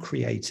any more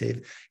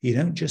creative, you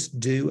don't just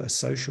do a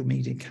social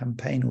media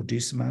campaign or do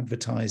some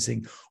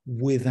advertising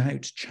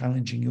without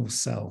challenging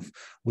yourself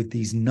with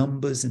these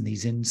numbers and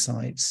these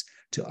insights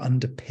to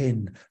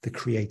underpin the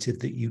creative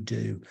that you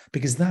do,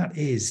 because that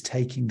is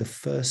taking the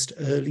first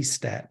early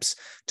steps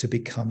to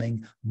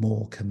becoming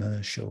more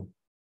commercial.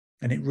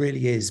 And it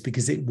really is,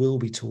 because it will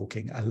be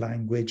talking a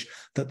language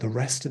that the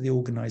rest of the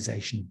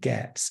organization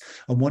gets.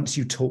 And once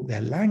you talk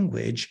their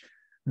language,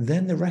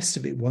 then the rest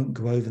of it won't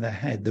go over their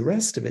head. The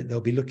rest of it, they'll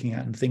be looking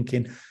at and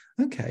thinking,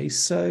 okay,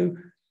 so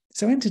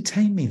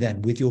entertain me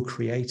then with your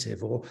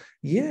creative, or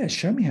yeah,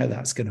 show me how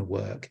that's going to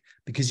work,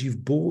 because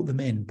you've brought them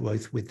in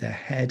both with their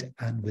head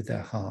and with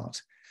their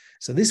heart.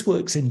 So this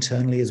works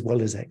internally as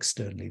well as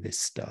externally, this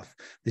stuff.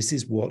 This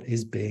is what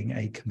is being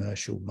a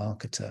commercial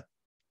marketer.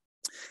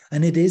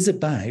 And it is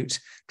about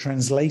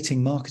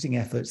translating marketing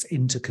efforts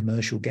into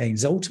commercial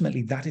gains.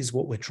 Ultimately, that is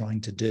what we're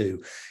trying to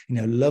do. You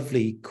know,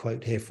 lovely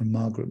quote here from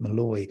Margaret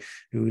Malloy,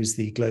 who is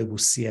the global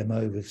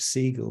CMO of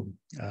Siegel,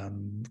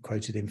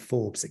 quoted in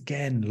Forbes.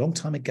 Again, a long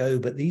time ago,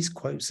 but these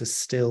quotes are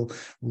still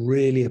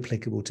really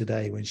applicable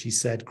today, when she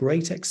said,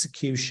 great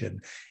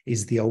execution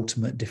is the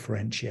ultimate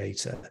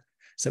differentiator.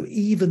 So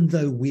even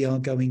though we are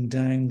going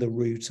down the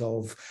route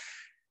of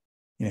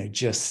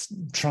just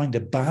trying to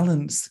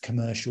balance the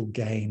commercial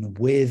gain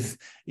with,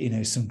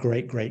 some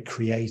great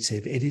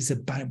creative, it is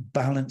about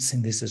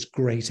balancing this as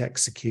great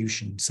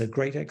execution. So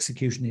great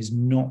execution is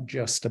not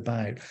just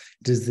about,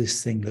 does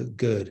this thing look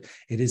good?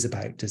 It is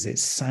about, does it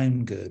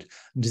sound good?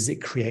 And does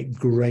it create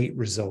great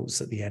results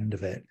at the end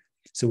of it?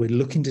 So we're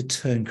looking to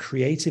turn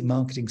creative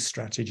marketing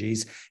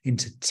strategies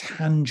into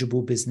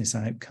tangible business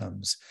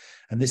outcomes.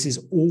 And this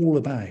is all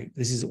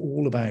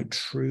about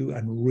true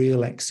and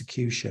real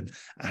execution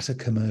at a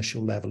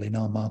commercial level in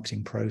our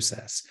marketing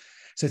process.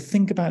 So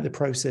think about the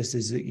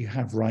processes that you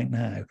have right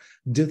now.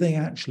 Do they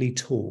actually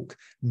talk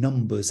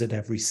numbers at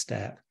every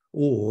step?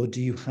 Or do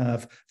you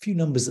have a few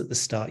numbers at the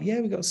start? Yeah,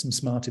 we've got some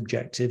smart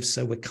objectives,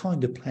 so we're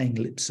kind of paying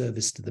lip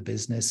service to the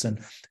business, and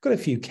got a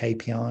few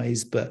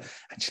KPIs, but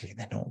actually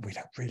we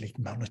don't really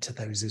monitor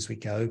those as we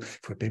go, if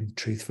we're being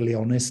truthfully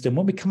honest. And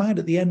when we come out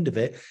at the end of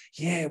it,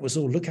 yeah, it was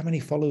all, look how many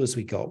followers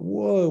we got.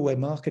 Whoa, we're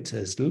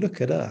marketers, look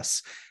at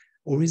us.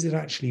 Or is it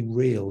actually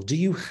real? Do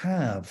you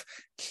have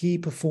key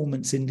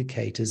performance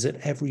indicators at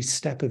every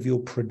step of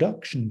your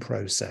production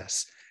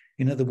process?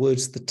 In other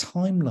words, the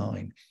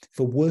timeline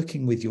for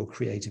working with your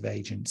creative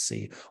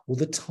agency, or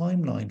the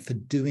timeline for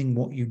doing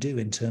what you do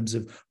in terms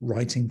of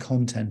writing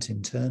content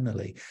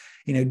internally,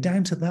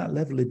 down to that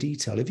level of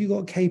detail. Have you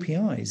got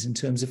KPIs in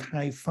terms of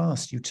how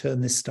fast you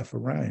turn this stuff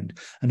around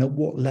and at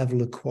what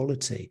level of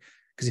quality?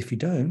 Because if you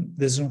don't,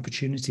 there's an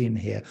opportunity in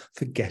here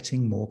for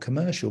getting more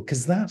commercial,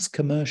 because that's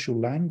commercial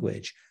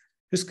language.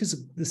 Just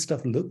because the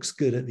stuff looks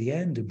good at the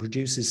end and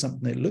produces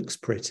something that looks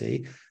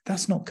pretty,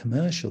 that's not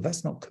commercial.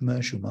 That's not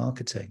commercial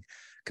marketing.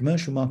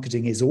 Commercial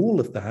marketing is all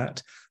of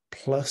that,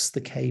 plus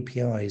the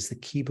KPIs, the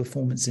key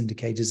performance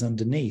indicators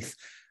underneath,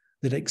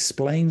 that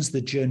explains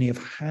the journey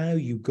of how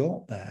you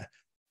got there.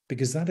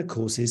 Because that, of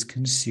course, is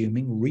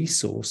consuming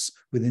resource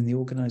within the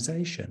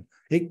organization.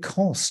 It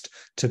costs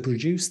to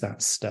produce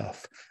that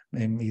stuff,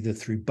 either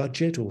through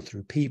budget or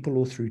through people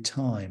or through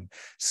time.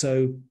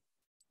 So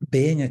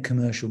being a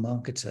commercial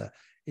marketer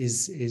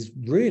is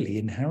really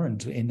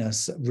inherent in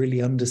us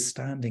really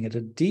understanding at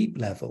a deep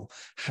level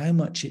how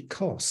much it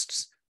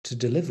costs to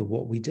deliver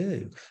what we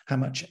do, how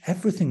much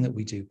everything that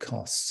we do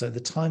costs. So the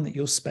time that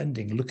you're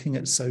spending looking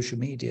at social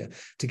media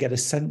to get a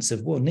sense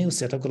of, well, Neil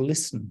said, I've got to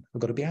listen,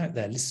 I've got to be out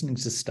there listening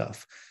to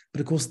stuff.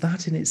 But of course,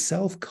 that in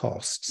itself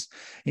costs,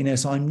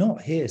 so I'm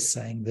not here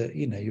saying that,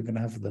 you're going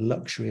to have the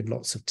luxury of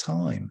lots of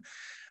time,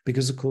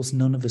 because of course,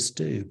 none of us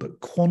do, but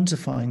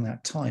quantifying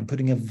that time,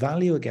 putting a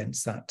value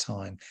against that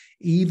time,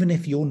 even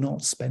if you're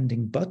not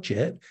spending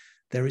budget,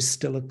 there is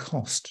still a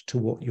cost to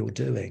what you're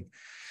doing.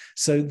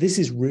 So this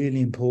is really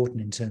important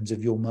in terms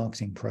of your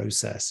marketing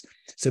process.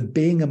 So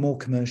being a more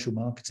commercial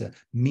marketer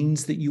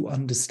means that you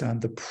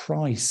understand the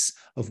price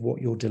of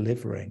what you're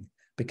delivering,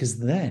 because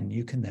then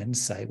you can then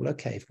say, well,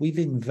 okay, if we've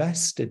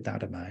invested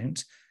that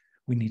amount,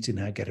 we need to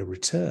now get a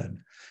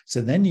return.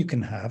 So then you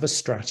can have a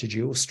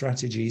strategy or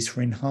strategies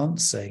for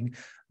enhancing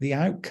the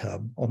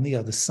outcome on the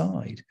other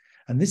side.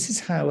 And this is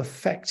how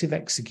effective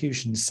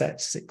execution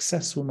sets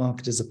successful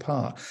marketers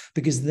apart,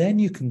 because then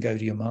you can go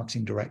to your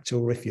marketing director,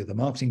 or if you're the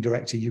marketing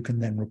director, you can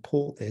then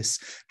report this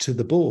to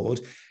the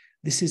board.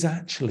 This is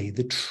actually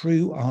the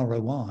true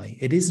ROI.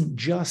 It isn't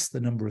just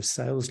the number of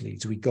sales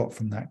leads we got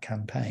from that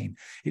campaign.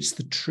 It's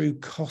the true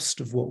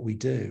cost of what we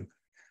do.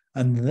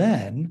 And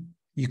then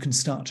you can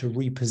start to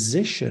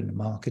reposition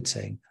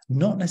marketing,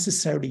 not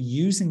necessarily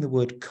using the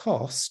word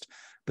cost,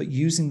 but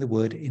using the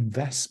word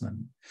investment.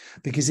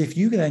 Because if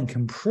you then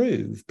can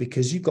prove,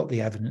 because you've got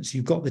the evidence,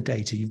 you've got the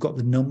data, you've got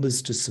the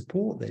numbers to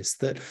support this,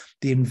 that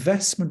the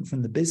investment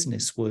from the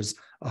business was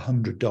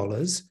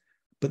 $100,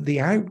 but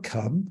the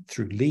outcome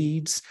through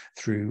leads,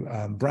 through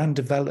brand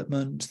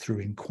development, through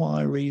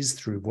inquiries,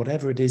 through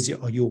whatever it is,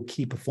 your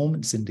key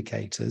performance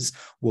indicators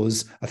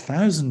was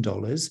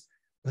 $1,000,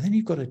 Well, then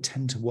you've got a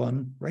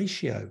 10-to-1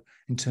 ratio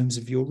in terms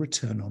of your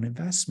return on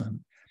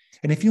investment.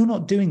 And if you're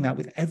not doing that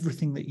with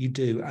everything that you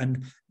do,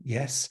 and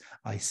yes,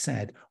 I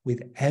said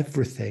with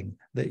everything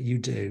that you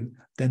do,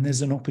 then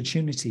there's an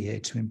opportunity here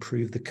to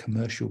improve the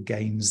commercial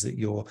gains that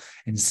you're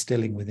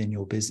instilling within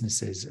your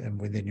businesses and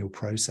within your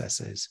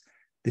processes.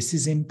 This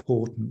is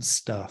important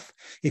stuff.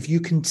 If you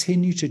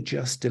continue to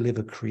just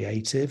deliver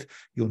creative,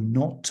 you're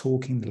not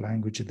talking the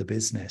language of the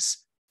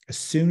business. As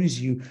soon as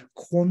you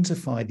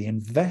quantify the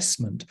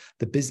investment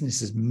the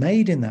business has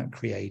made in that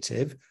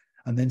creative,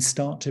 and then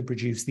start to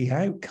produce the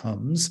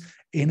outcomes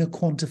in a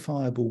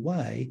quantifiable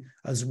way,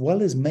 as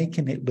well as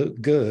making it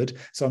look good.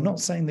 So I'm not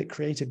saying that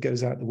creative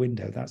goes out the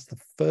window. That's the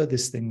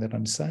furthest thing that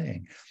I'm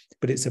saying.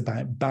 But it's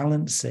about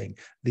balancing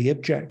the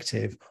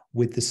objective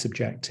with the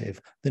subjective,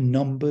 the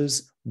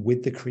numbers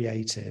with the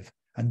creative,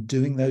 and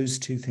doing those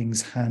two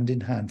things hand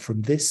in hand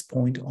from this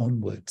point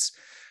onwards.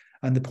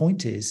 And the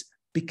point is,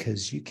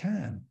 because you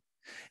can.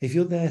 If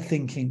you're there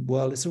thinking,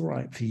 well, it's all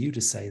right for you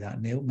to say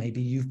that, Neil, maybe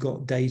you've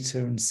got data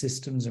and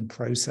systems and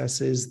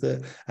processes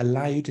that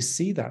allow you to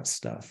see that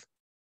stuff.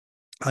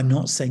 I'm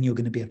not saying you're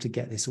going to be able to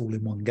get this all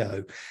in one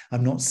go.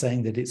 I'm not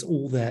saying that it's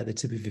all there at the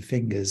tip of your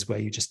fingers where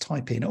you just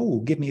type in,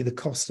 oh, give me the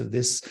cost of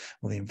this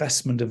or the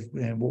investment of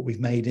what we've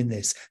made in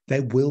this.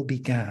 There will be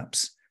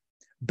gaps.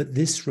 But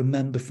this,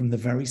 remember, from the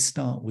very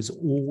start was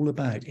all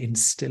about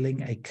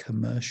instilling a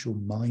commercial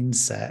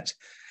mindset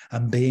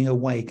and being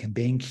awake and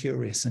being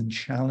curious and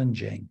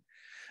challenging.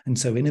 And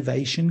so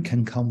innovation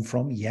can come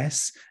from,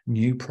 yes,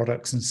 new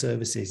products and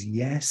services,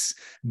 yes,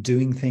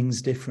 doing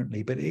things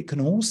differently, but it can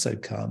also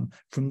come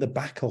from the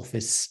back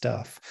office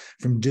stuff,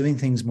 from doing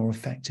things more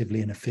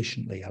effectively and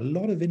efficiently. A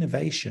lot of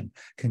innovation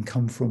can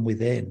come from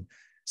within.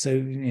 So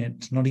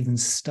it's not even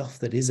stuff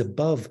that is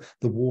above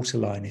the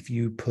waterline. If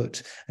you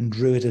put and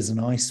drew it as an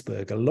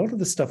iceberg, a lot of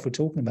the stuff we're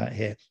talking about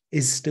here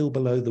is still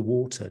below the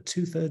water.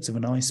 2/3 of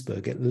an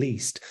iceberg at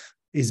least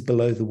is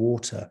below the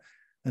water.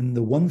 And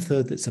the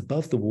 1/3 that's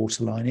above the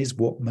waterline is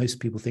what most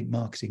people think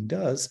marketing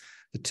does.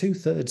 The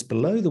 2/3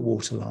 below the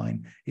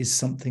waterline is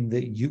something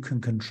that you can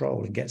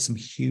control and get some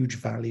huge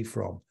value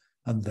from.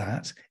 And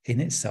that in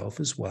itself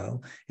as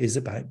well is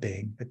about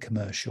being a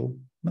commercial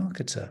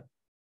marketer.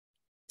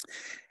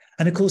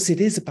 And of course, it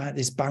is about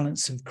this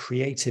balance of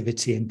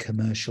creativity and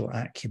commercial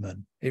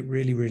acumen. It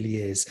really, really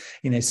is.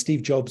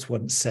 Steve Jobs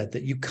once said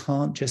that you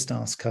can't just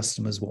ask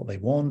customers what they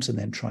want and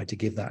then try to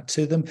give that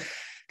to them,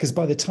 because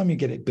by the time you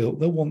get it built,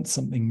 they'll want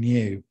something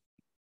new.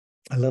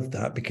 I love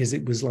that because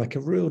it was like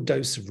a real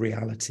dose of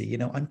reality.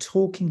 I'm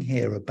talking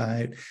here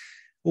about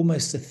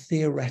almost a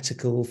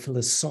theoretical,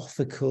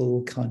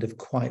 philosophical, kind of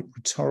quite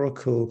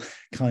rhetorical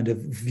kind of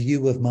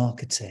view of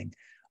marketing,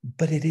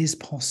 but it is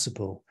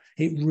possible.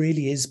 It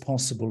really is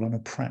possible on a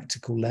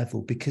practical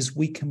level because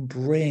we can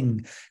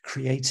bring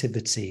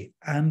creativity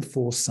and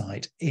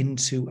foresight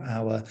into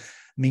our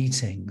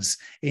meetings,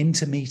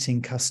 into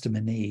meeting customer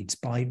needs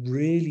by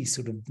really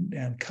sort of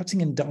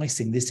cutting and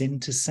dicing this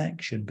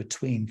intersection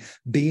between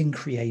being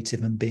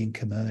creative and being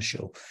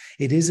commercial.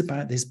 It is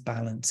about this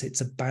balance.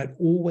 It's about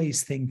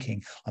always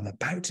thinking, I'm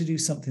about to do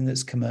something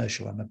that's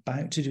commercial. I'm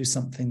about to do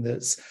something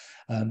that's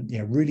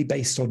really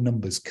based on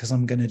numbers because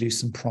I'm going to do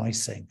some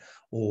pricing.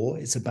 Or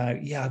it's about,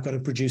 I've got to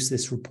produce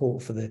this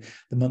report for the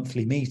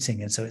monthly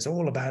meeting. And so it's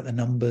all about the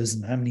numbers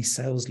and how many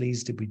sales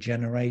leads did we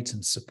generate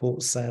and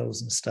support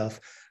sales and stuff.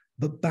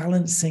 But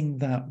balancing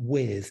that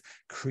with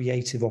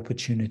creative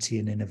opportunity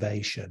and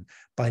innovation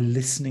by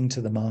listening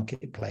to the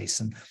marketplace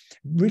and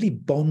really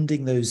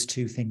bonding those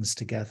two things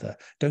together.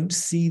 Don't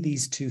see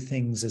these two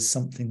things as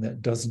something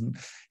that doesn't,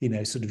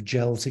 sort of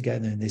gel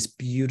together in this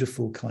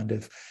beautiful kind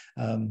of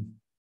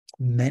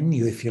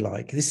menu, if you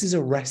like. This is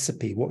a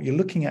recipe. What you're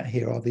looking at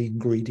here are the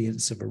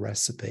ingredients of a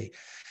recipe.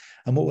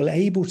 And what we're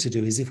able to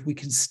do is if we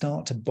can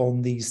start to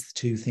bond these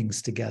two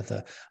things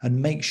together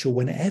and make sure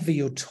whenever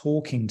you're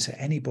talking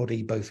to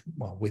anybody, both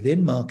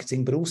within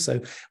marketing, but also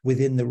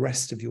within the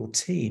rest of your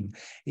team,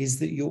 is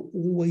that you're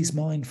always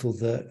mindful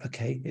that,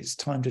 okay, it's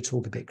time to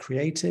talk a bit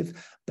creative,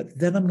 but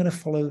then I'm going to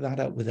follow that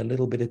up with a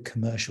little bit of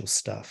commercial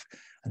stuff.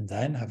 And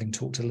then having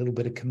talked a little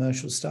bit of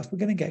commercial stuff, we're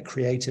going to get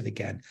creative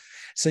again.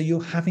 So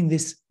you're having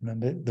this,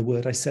 remember the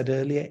word I said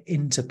earlier,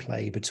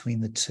 interplay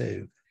between the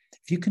two.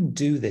 If you can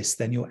do this,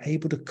 then you're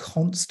able to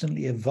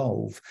constantly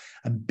evolve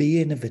and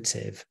be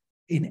innovative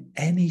in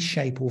any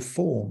shape or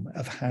form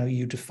of how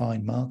you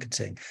define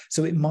marketing.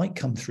 So it might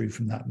come through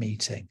from that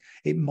meeting.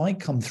 It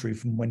might come through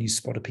from when you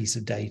spot a piece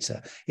of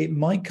data. It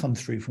might come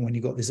through from when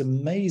you've got this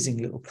amazing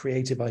little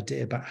creative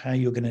idea about how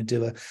you're going to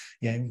do a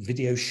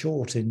video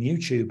short in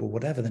YouTube or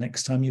whatever the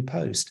next time you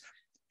post.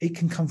 It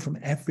can come from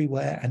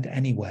everywhere and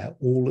anywhere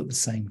all at the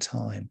same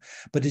time.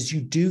 But as you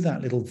do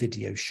that little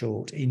video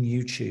short in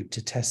YouTube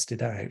to test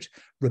it out,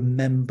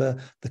 remember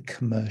the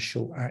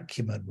commercial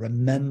acumen.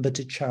 Remember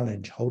to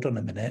challenge. Hold on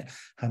a minute.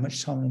 How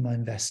much time am I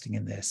investing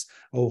in this?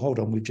 Oh, hold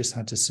on. We've just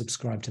had to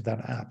subscribe to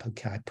that app.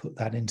 Okay, I put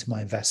that into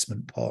my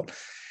investment pot.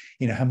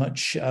 how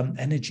much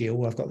energy.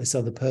 Oh, I've got this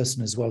other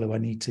person as well who I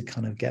need to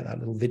kind of get that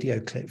little video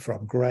clip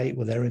from. Great.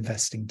 Well, they're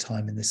investing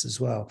time in this as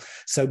well.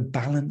 So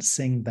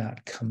balancing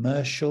that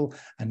commercial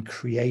and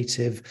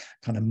creative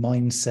kind of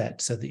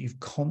mindset so that you've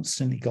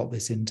constantly got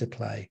this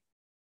interplay.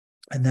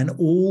 And then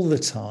all the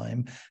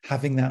time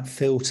having that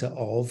filter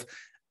of,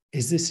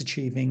 is this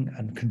achieving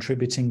and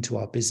contributing to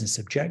our business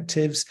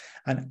objectives?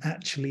 And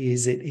actually,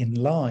 is it in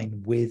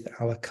line with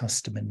our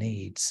customer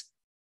needs?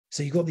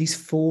 So you've got these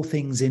four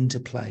things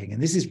interplaying.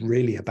 And this is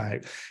really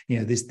about,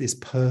 this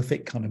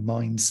perfect kind of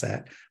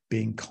mindset,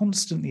 being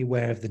constantly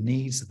aware of the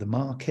needs of the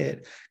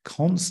market,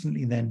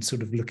 constantly then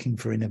sort of looking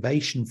for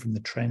innovation from the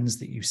trends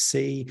that you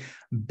see,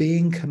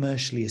 being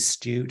commercially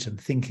astute and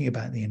thinking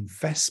about the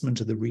investment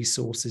of the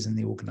resources in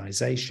the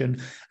organization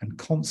and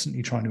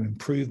constantly trying to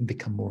improve and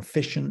become more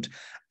efficient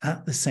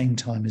at the same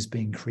time as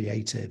being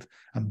creative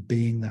and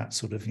being that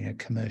sort of,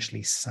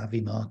 commercially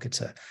savvy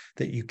marketer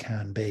that you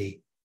can be.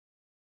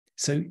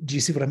 So do you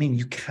see what I mean?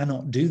 You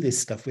cannot do this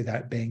stuff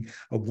without being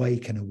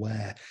awake and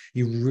aware.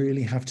 You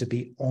really have to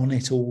be on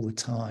it all the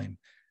time.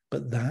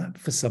 But that,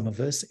 for some of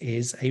us,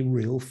 is a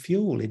real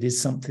fuel. It is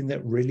something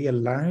that really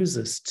allows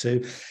us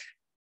to,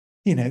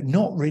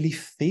 not really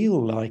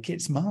feel like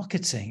it's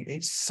marketing.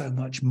 It's so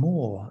much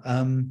more.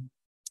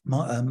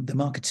 The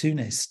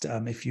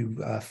Marketunist, if you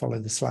follow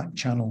the Slack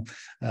channel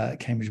at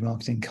Cambridge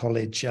Marketing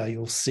College,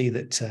 you'll see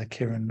that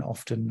Kieran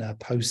often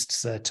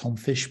posts Tom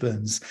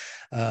Fishburne's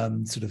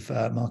sort of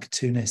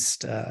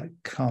Marketunist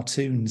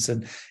cartoons.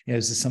 And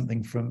there's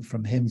something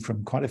from him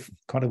from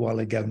quite a while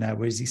ago now,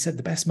 whereas he said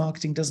the best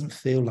marketing doesn't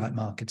feel like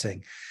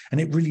marketing. And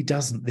it really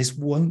doesn't. This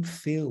won't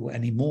feel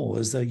anymore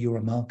as though you're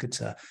a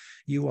marketer.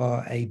 You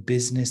are a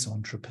business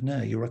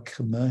entrepreneur. You're a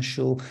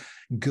commercial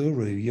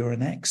guru. You're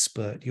an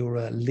expert. You're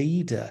a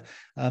leader,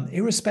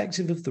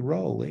 irrespective of the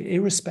role,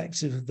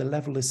 irrespective of the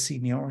level of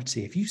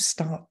seniority. If you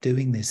start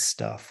doing this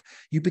stuff,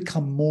 you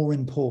become more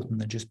important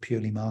than just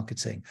purely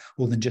marketing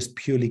or than just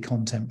purely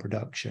content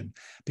production,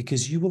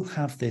 because you will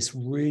have this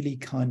really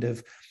kind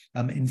of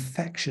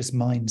infectious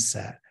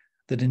mindset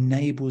that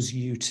enables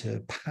you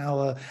to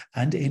power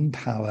and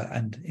empower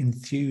and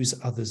enthuse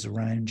others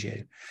around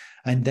you.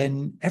 And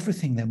then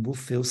everything then will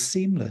feel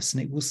seamless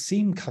and it will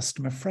seem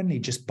customer friendly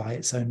just by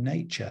its own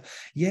nature.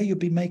 Yeah, you'll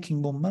be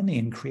making more money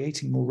and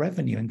creating more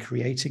revenue and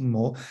creating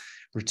more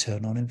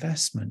return on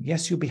investment.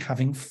 Yes, you'll be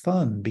having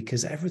fun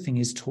because everything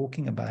is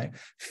talking about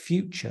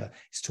future.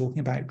 It's talking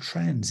about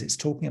trends. It's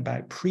talking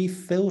about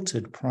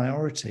pre-filtered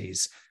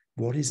priorities.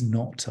 What is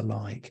not to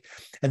like?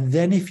 And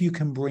then if you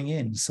can bring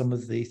in some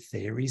of the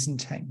theories and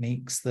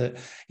techniques that,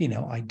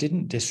 I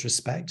didn't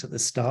disrespect at the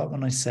start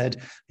when I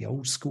said the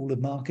old school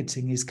of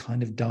marketing is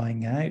kind of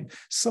dying out,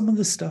 some of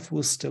the stuff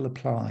will still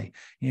apply.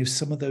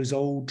 Some of those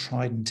old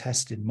tried and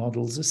tested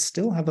models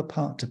still have a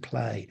part to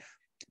play.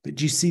 But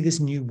do you see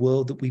this new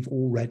world that we've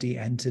already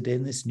entered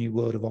in, this new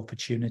world of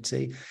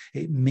opportunity?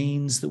 It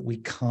means that we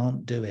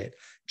can't do it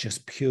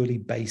just purely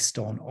based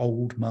on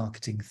old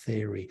marketing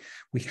theory.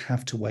 We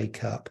have to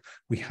wake up.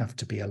 We have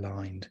to be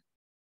aligned.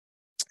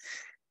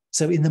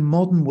 So in the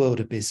modern world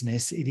of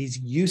business, it is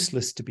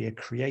useless to be a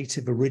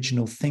creative,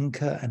 original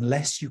thinker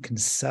unless you can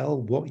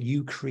sell what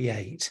you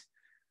create.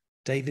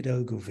 David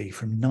Ogilvy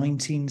from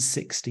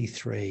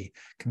 1963,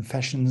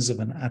 Confessions of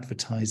an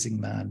Advertising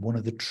Man, one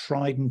of the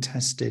tried and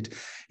tested,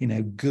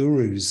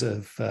 gurus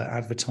of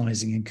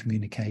advertising and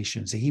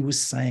communications. He was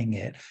saying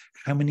it.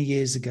 How many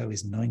years ago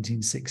is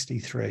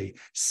 1963?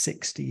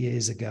 60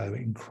 years ago.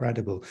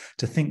 Incredible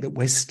to think that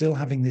we're still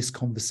having this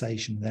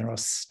conversation. There are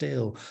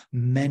still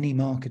many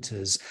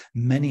marketers,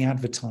 many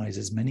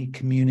advertisers, many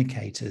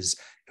communicators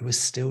who are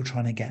still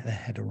trying to get their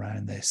head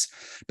around this.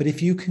 But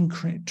if you can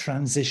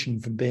transition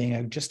from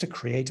being just a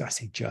creator,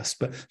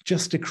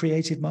 just a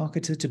creative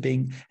marketer to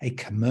being a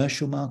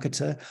commercial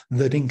marketer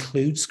that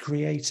includes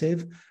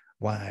creative,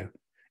 wow,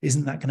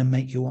 isn't that going to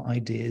make your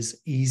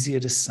ideas easier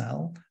to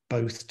sell,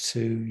 both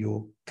to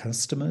your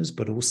customers,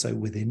 but also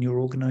within your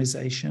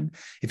organization?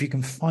 If you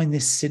can find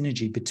this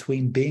synergy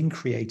between being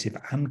creative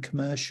and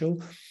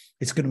commercial,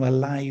 it's going to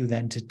allow you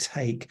then to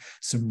take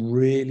some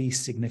really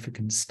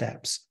significant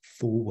steps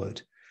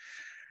forward.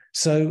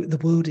 So the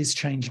world is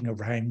changing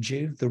around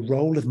you. The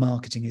role of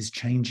marketing is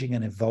changing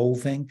and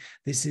evolving.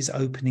 This is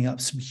opening up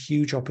some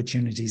huge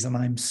opportunities. And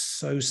I'm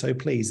so, so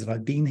pleased that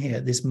I've been here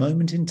at this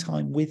moment in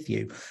time with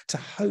you to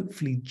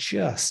hopefully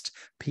just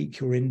pique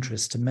your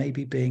interest, to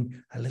maybe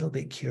being a little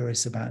bit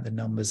curious about the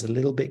numbers, a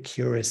little bit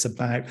curious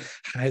about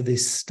how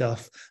this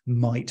stuff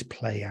might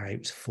play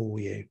out for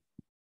you.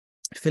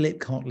 Philip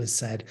Kotler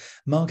said,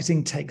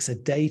 marketing takes a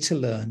day to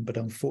learn, but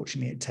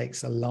unfortunately it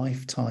takes a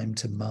lifetime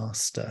to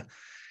master.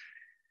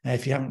 Now,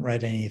 if you haven't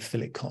read any of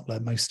Philip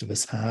Kotler, most of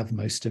us have,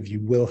 most of you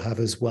will have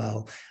as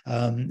well.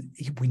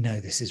 We know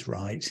this is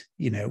right.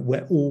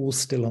 We're all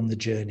still on the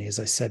journey, as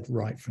I said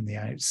right from the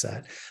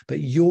outset.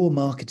 But your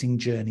marketing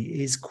journey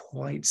is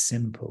quite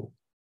simple.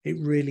 It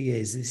really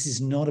is. This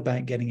is not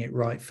about getting it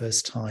right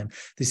first time.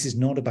 This is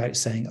not about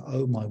saying,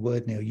 oh my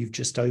word, Neil, you've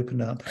just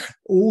opened up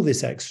all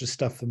this extra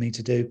stuff for me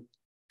to do.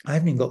 I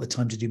haven't even got the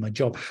time to do my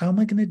job. How am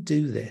I going to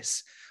do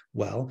this?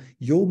 Well,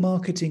 your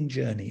marketing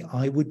journey,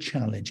 I would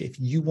challenge, if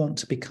you want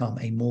to become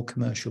a more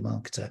commercial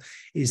marketer,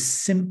 is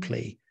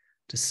simply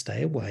to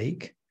stay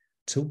awake,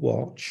 to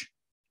watch,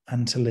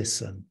 and to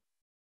listen.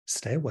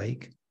 Stay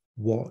awake,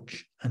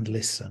 watch, and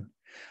listen.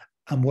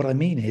 And what I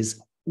mean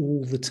is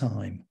all the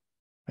time.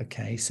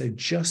 Okay, so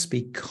just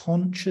be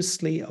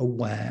consciously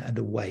aware and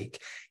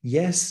awake.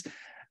 Yes,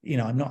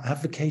 I'm not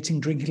advocating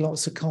drinking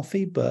lots of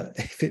coffee, but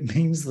if it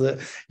means that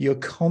you're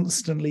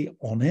constantly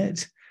on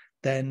it,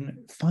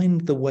 then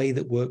find the way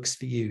that works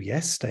for you.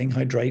 Yes, staying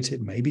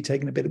hydrated, maybe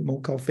taking a bit more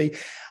coffee,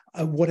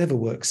 whatever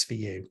works for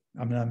you.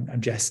 I mean,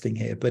 I'm jesting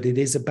here, but it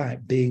is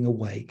about being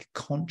awake,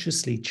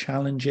 consciously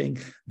challenging,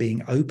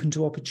 being open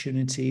to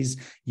opportunities,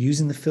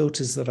 using the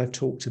filters that I've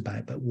talked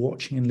about, but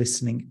watching and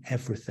listening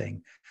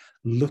everything,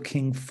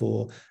 looking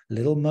for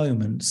little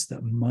moments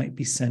that might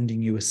be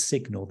sending you a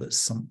signal that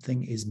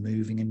something is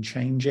moving and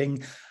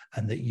changing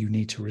and that you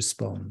need to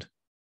respond.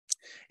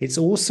 It's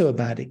also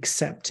about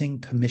accepting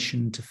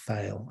permission to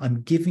fail.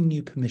 I'm giving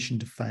you permission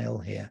to fail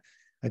here.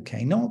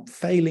 Okay, not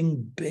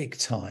failing big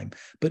time,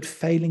 but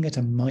failing at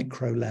a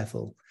micro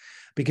level.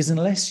 Because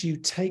unless you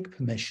take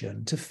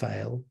permission to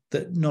fail,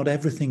 that not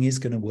everything is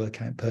going to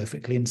work out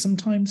perfectly. And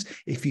sometimes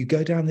if you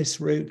go down this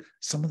route,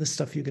 some of the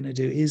stuff you're going to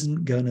do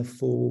isn't going to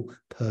fall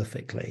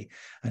perfectly.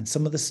 And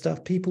some of the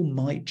stuff people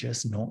might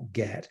just not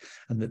get.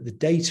 And that the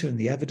data and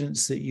the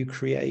evidence that you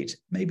create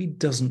maybe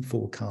doesn't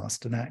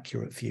forecast an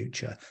accurate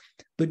future.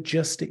 But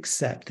just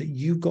accept that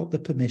you've got the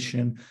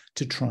permission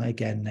to try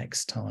again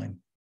next time.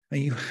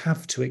 And you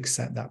have to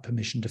accept that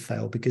permission to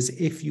fail, because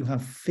if you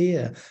have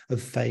fear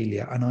of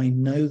failure, and I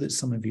know that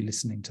some of you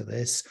listening to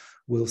this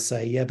will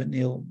say, yeah, but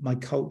Neil, my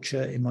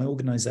culture in my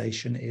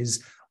organization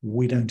is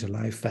we don't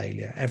allow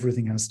failure.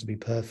 Everything has to be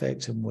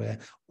perfect and we're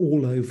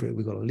all over it.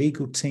 We've got a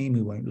legal team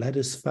who won't let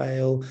us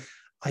fail.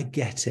 I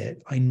get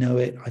it. I know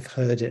it. I've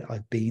heard it.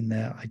 I've been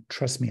there.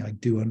 Trust me, I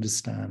do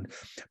understand.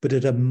 But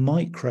at a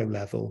micro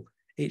level,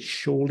 it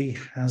surely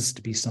has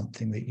to be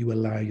something that you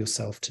allow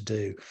yourself to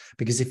do.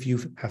 Because if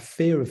you have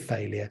fear of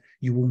failure,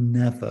 you will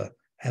never,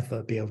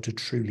 ever be able to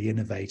truly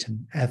innovate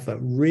and ever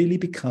really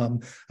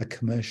become a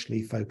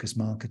commercially focused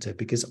marketer.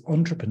 Because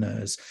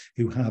entrepreneurs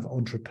who have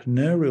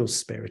entrepreneurial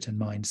spirit and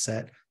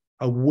mindset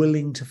are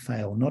willing to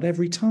fail, not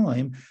every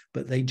time,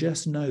 but they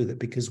just know that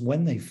because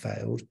when they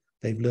failed,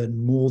 they've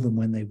learned more than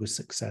when they were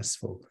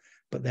successful.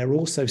 But they're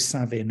also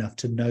savvy enough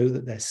to know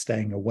that they're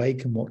staying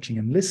awake and watching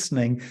and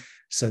listening.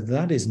 So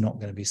that is not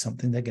going to be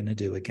something they're going to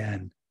do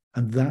again.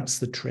 And that's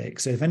the trick.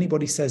 So if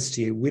anybody says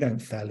to you, we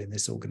don't fail in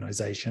this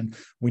organization,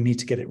 we need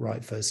to get it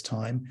right first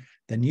time,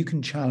 then you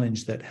can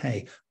challenge that,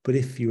 hey, but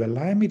if you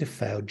allow me to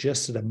fail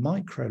just at a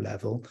micro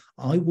level,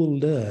 I will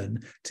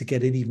learn to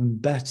get it even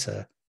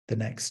better the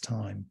next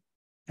time.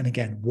 And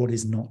again, what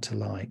is not to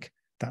like?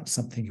 That's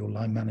something your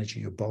line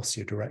manager, your boss,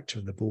 your director,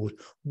 and the board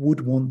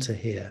would want to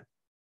hear.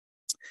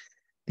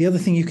 The other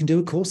thing you can do,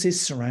 of course, is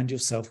surround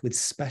yourself with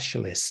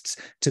specialists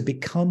to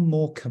become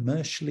more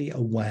commercially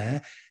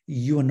aware.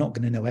 You are not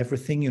going to know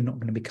everything. You're not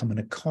going to become an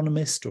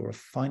economist or a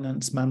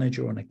finance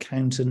manager or an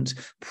accountant,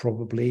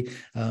 probably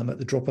at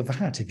the drop of a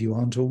hat if you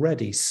aren't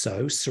already.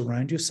 So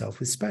surround yourself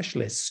with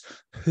specialists.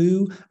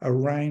 Who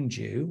around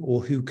you,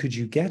 or who could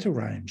you get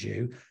around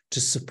you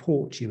to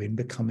support you in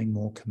becoming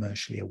more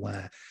commercially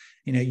aware?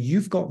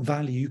 You've got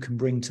value you can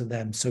bring to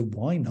them. So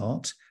why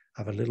not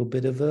have a little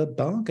bit of a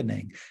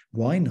bargaining?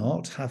 Why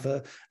not have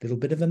a little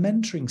bit of a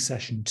mentoring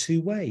session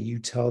two-way? You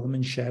tell them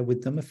and share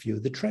with them a few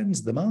of the trends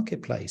of the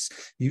marketplace.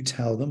 You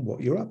tell them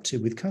what you're up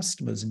to with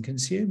customers and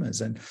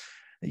consumers, and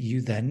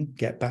you then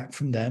get back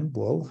from them,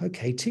 well,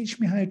 okay, teach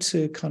me how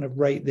to kind of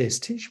rate this.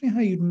 Teach me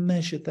how you'd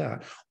measure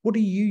that. What are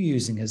you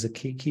using as a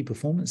key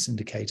performance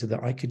indicator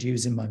that I could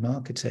use in my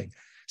marketing?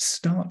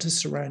 Start to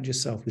surround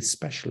yourself with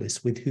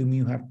specialists with whom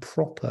you have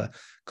proper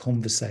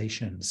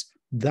conversations.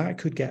 That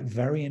could get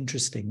very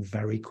interesting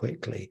very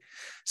quickly.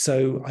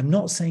 So I'm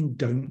not saying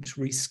don't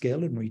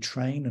reskill and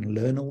retrain and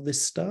learn all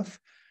this stuff,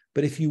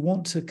 but if you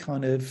want to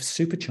kind of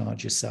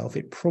supercharge yourself,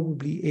 it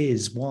probably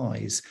is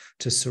wise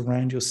to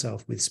surround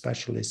yourself with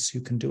specialists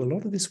who can do a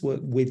lot of this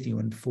work with you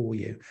and for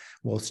you,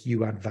 whilst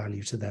you add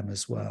value to them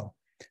as well.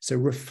 So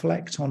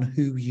reflect on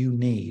who you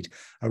need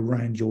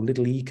around your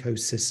little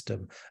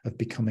ecosystem of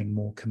becoming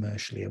more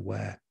commercially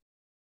aware.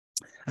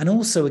 And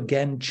also,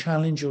 again,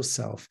 challenge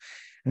yourself.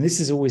 And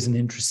this is always an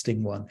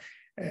interesting one.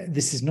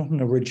 This is not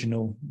an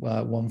original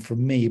one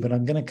from me, but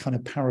I'm going to kind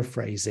of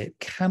paraphrase it.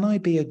 Can I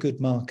be a good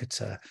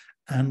marketer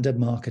and a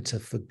marketer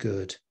for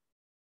good?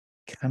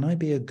 Can I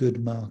be a good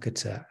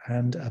marketer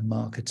and a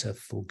marketer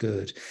for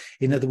good?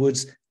 In other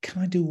words,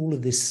 can I do all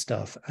of this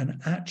stuff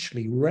and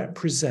actually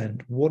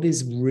represent what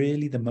is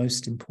really the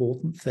most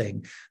important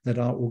thing that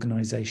our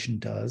organization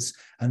does?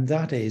 And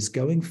that is,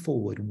 going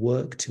forward,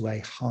 work to a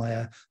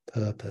higher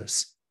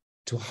purpose,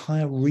 to a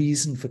higher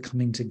reason for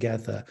coming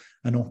together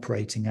and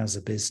operating as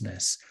a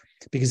business.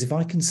 Because if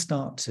I can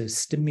start to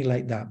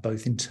stimulate that,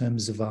 both in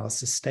terms of our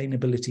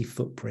sustainability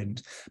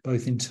footprint,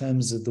 both in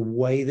terms of the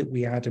way that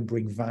we add and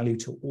bring value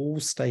to all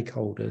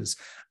stakeholders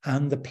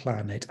and the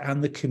planet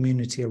and the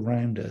community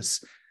around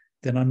us,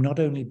 then I'm not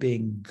only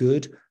being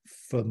good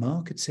for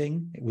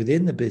marketing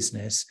within the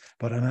business,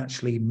 but I'm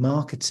actually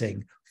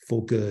marketing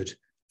for good,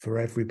 for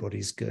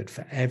everybody's good,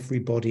 for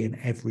everybody and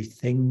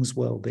everything's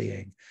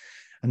well-being.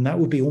 And that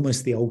would be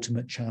almost the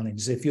ultimate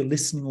challenge. So if you're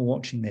listening or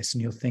watching this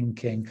and you're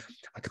thinking,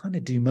 I kind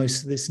of do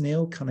most of this,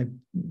 Neil, kind of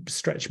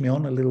stretch me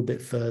on a little bit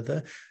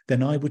further,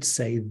 then I would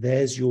say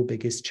there's your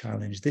biggest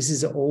challenge. This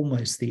is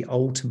almost the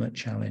ultimate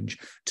challenge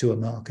to a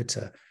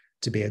marketer,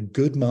 to be a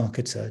good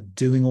marketer,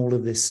 doing all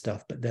of this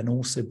stuff, but then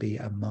also be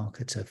a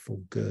marketer for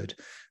good,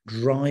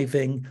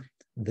 driving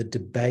the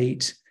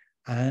debate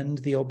and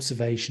the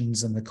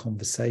observations and the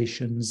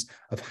conversations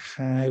of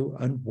how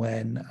and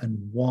when and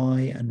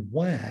why and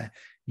where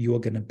you are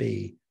going to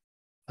be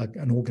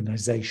an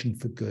organization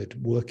for good,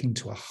 working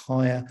to a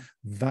higher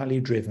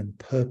value-driven,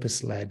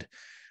 purpose-led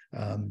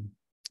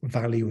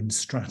value and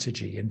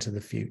strategy into the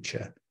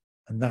future.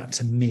 And that,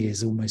 to me,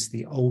 is almost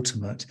the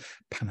ultimate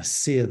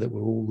panacea that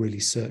we're all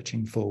really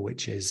searching for,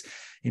 which is,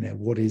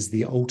 what is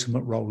the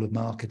ultimate role of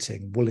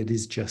marketing? Well, it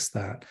is just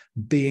that,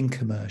 being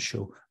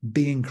commercial,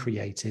 being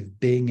creative,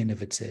 being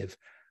innovative,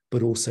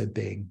 but also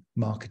being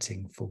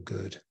marketing for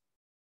good.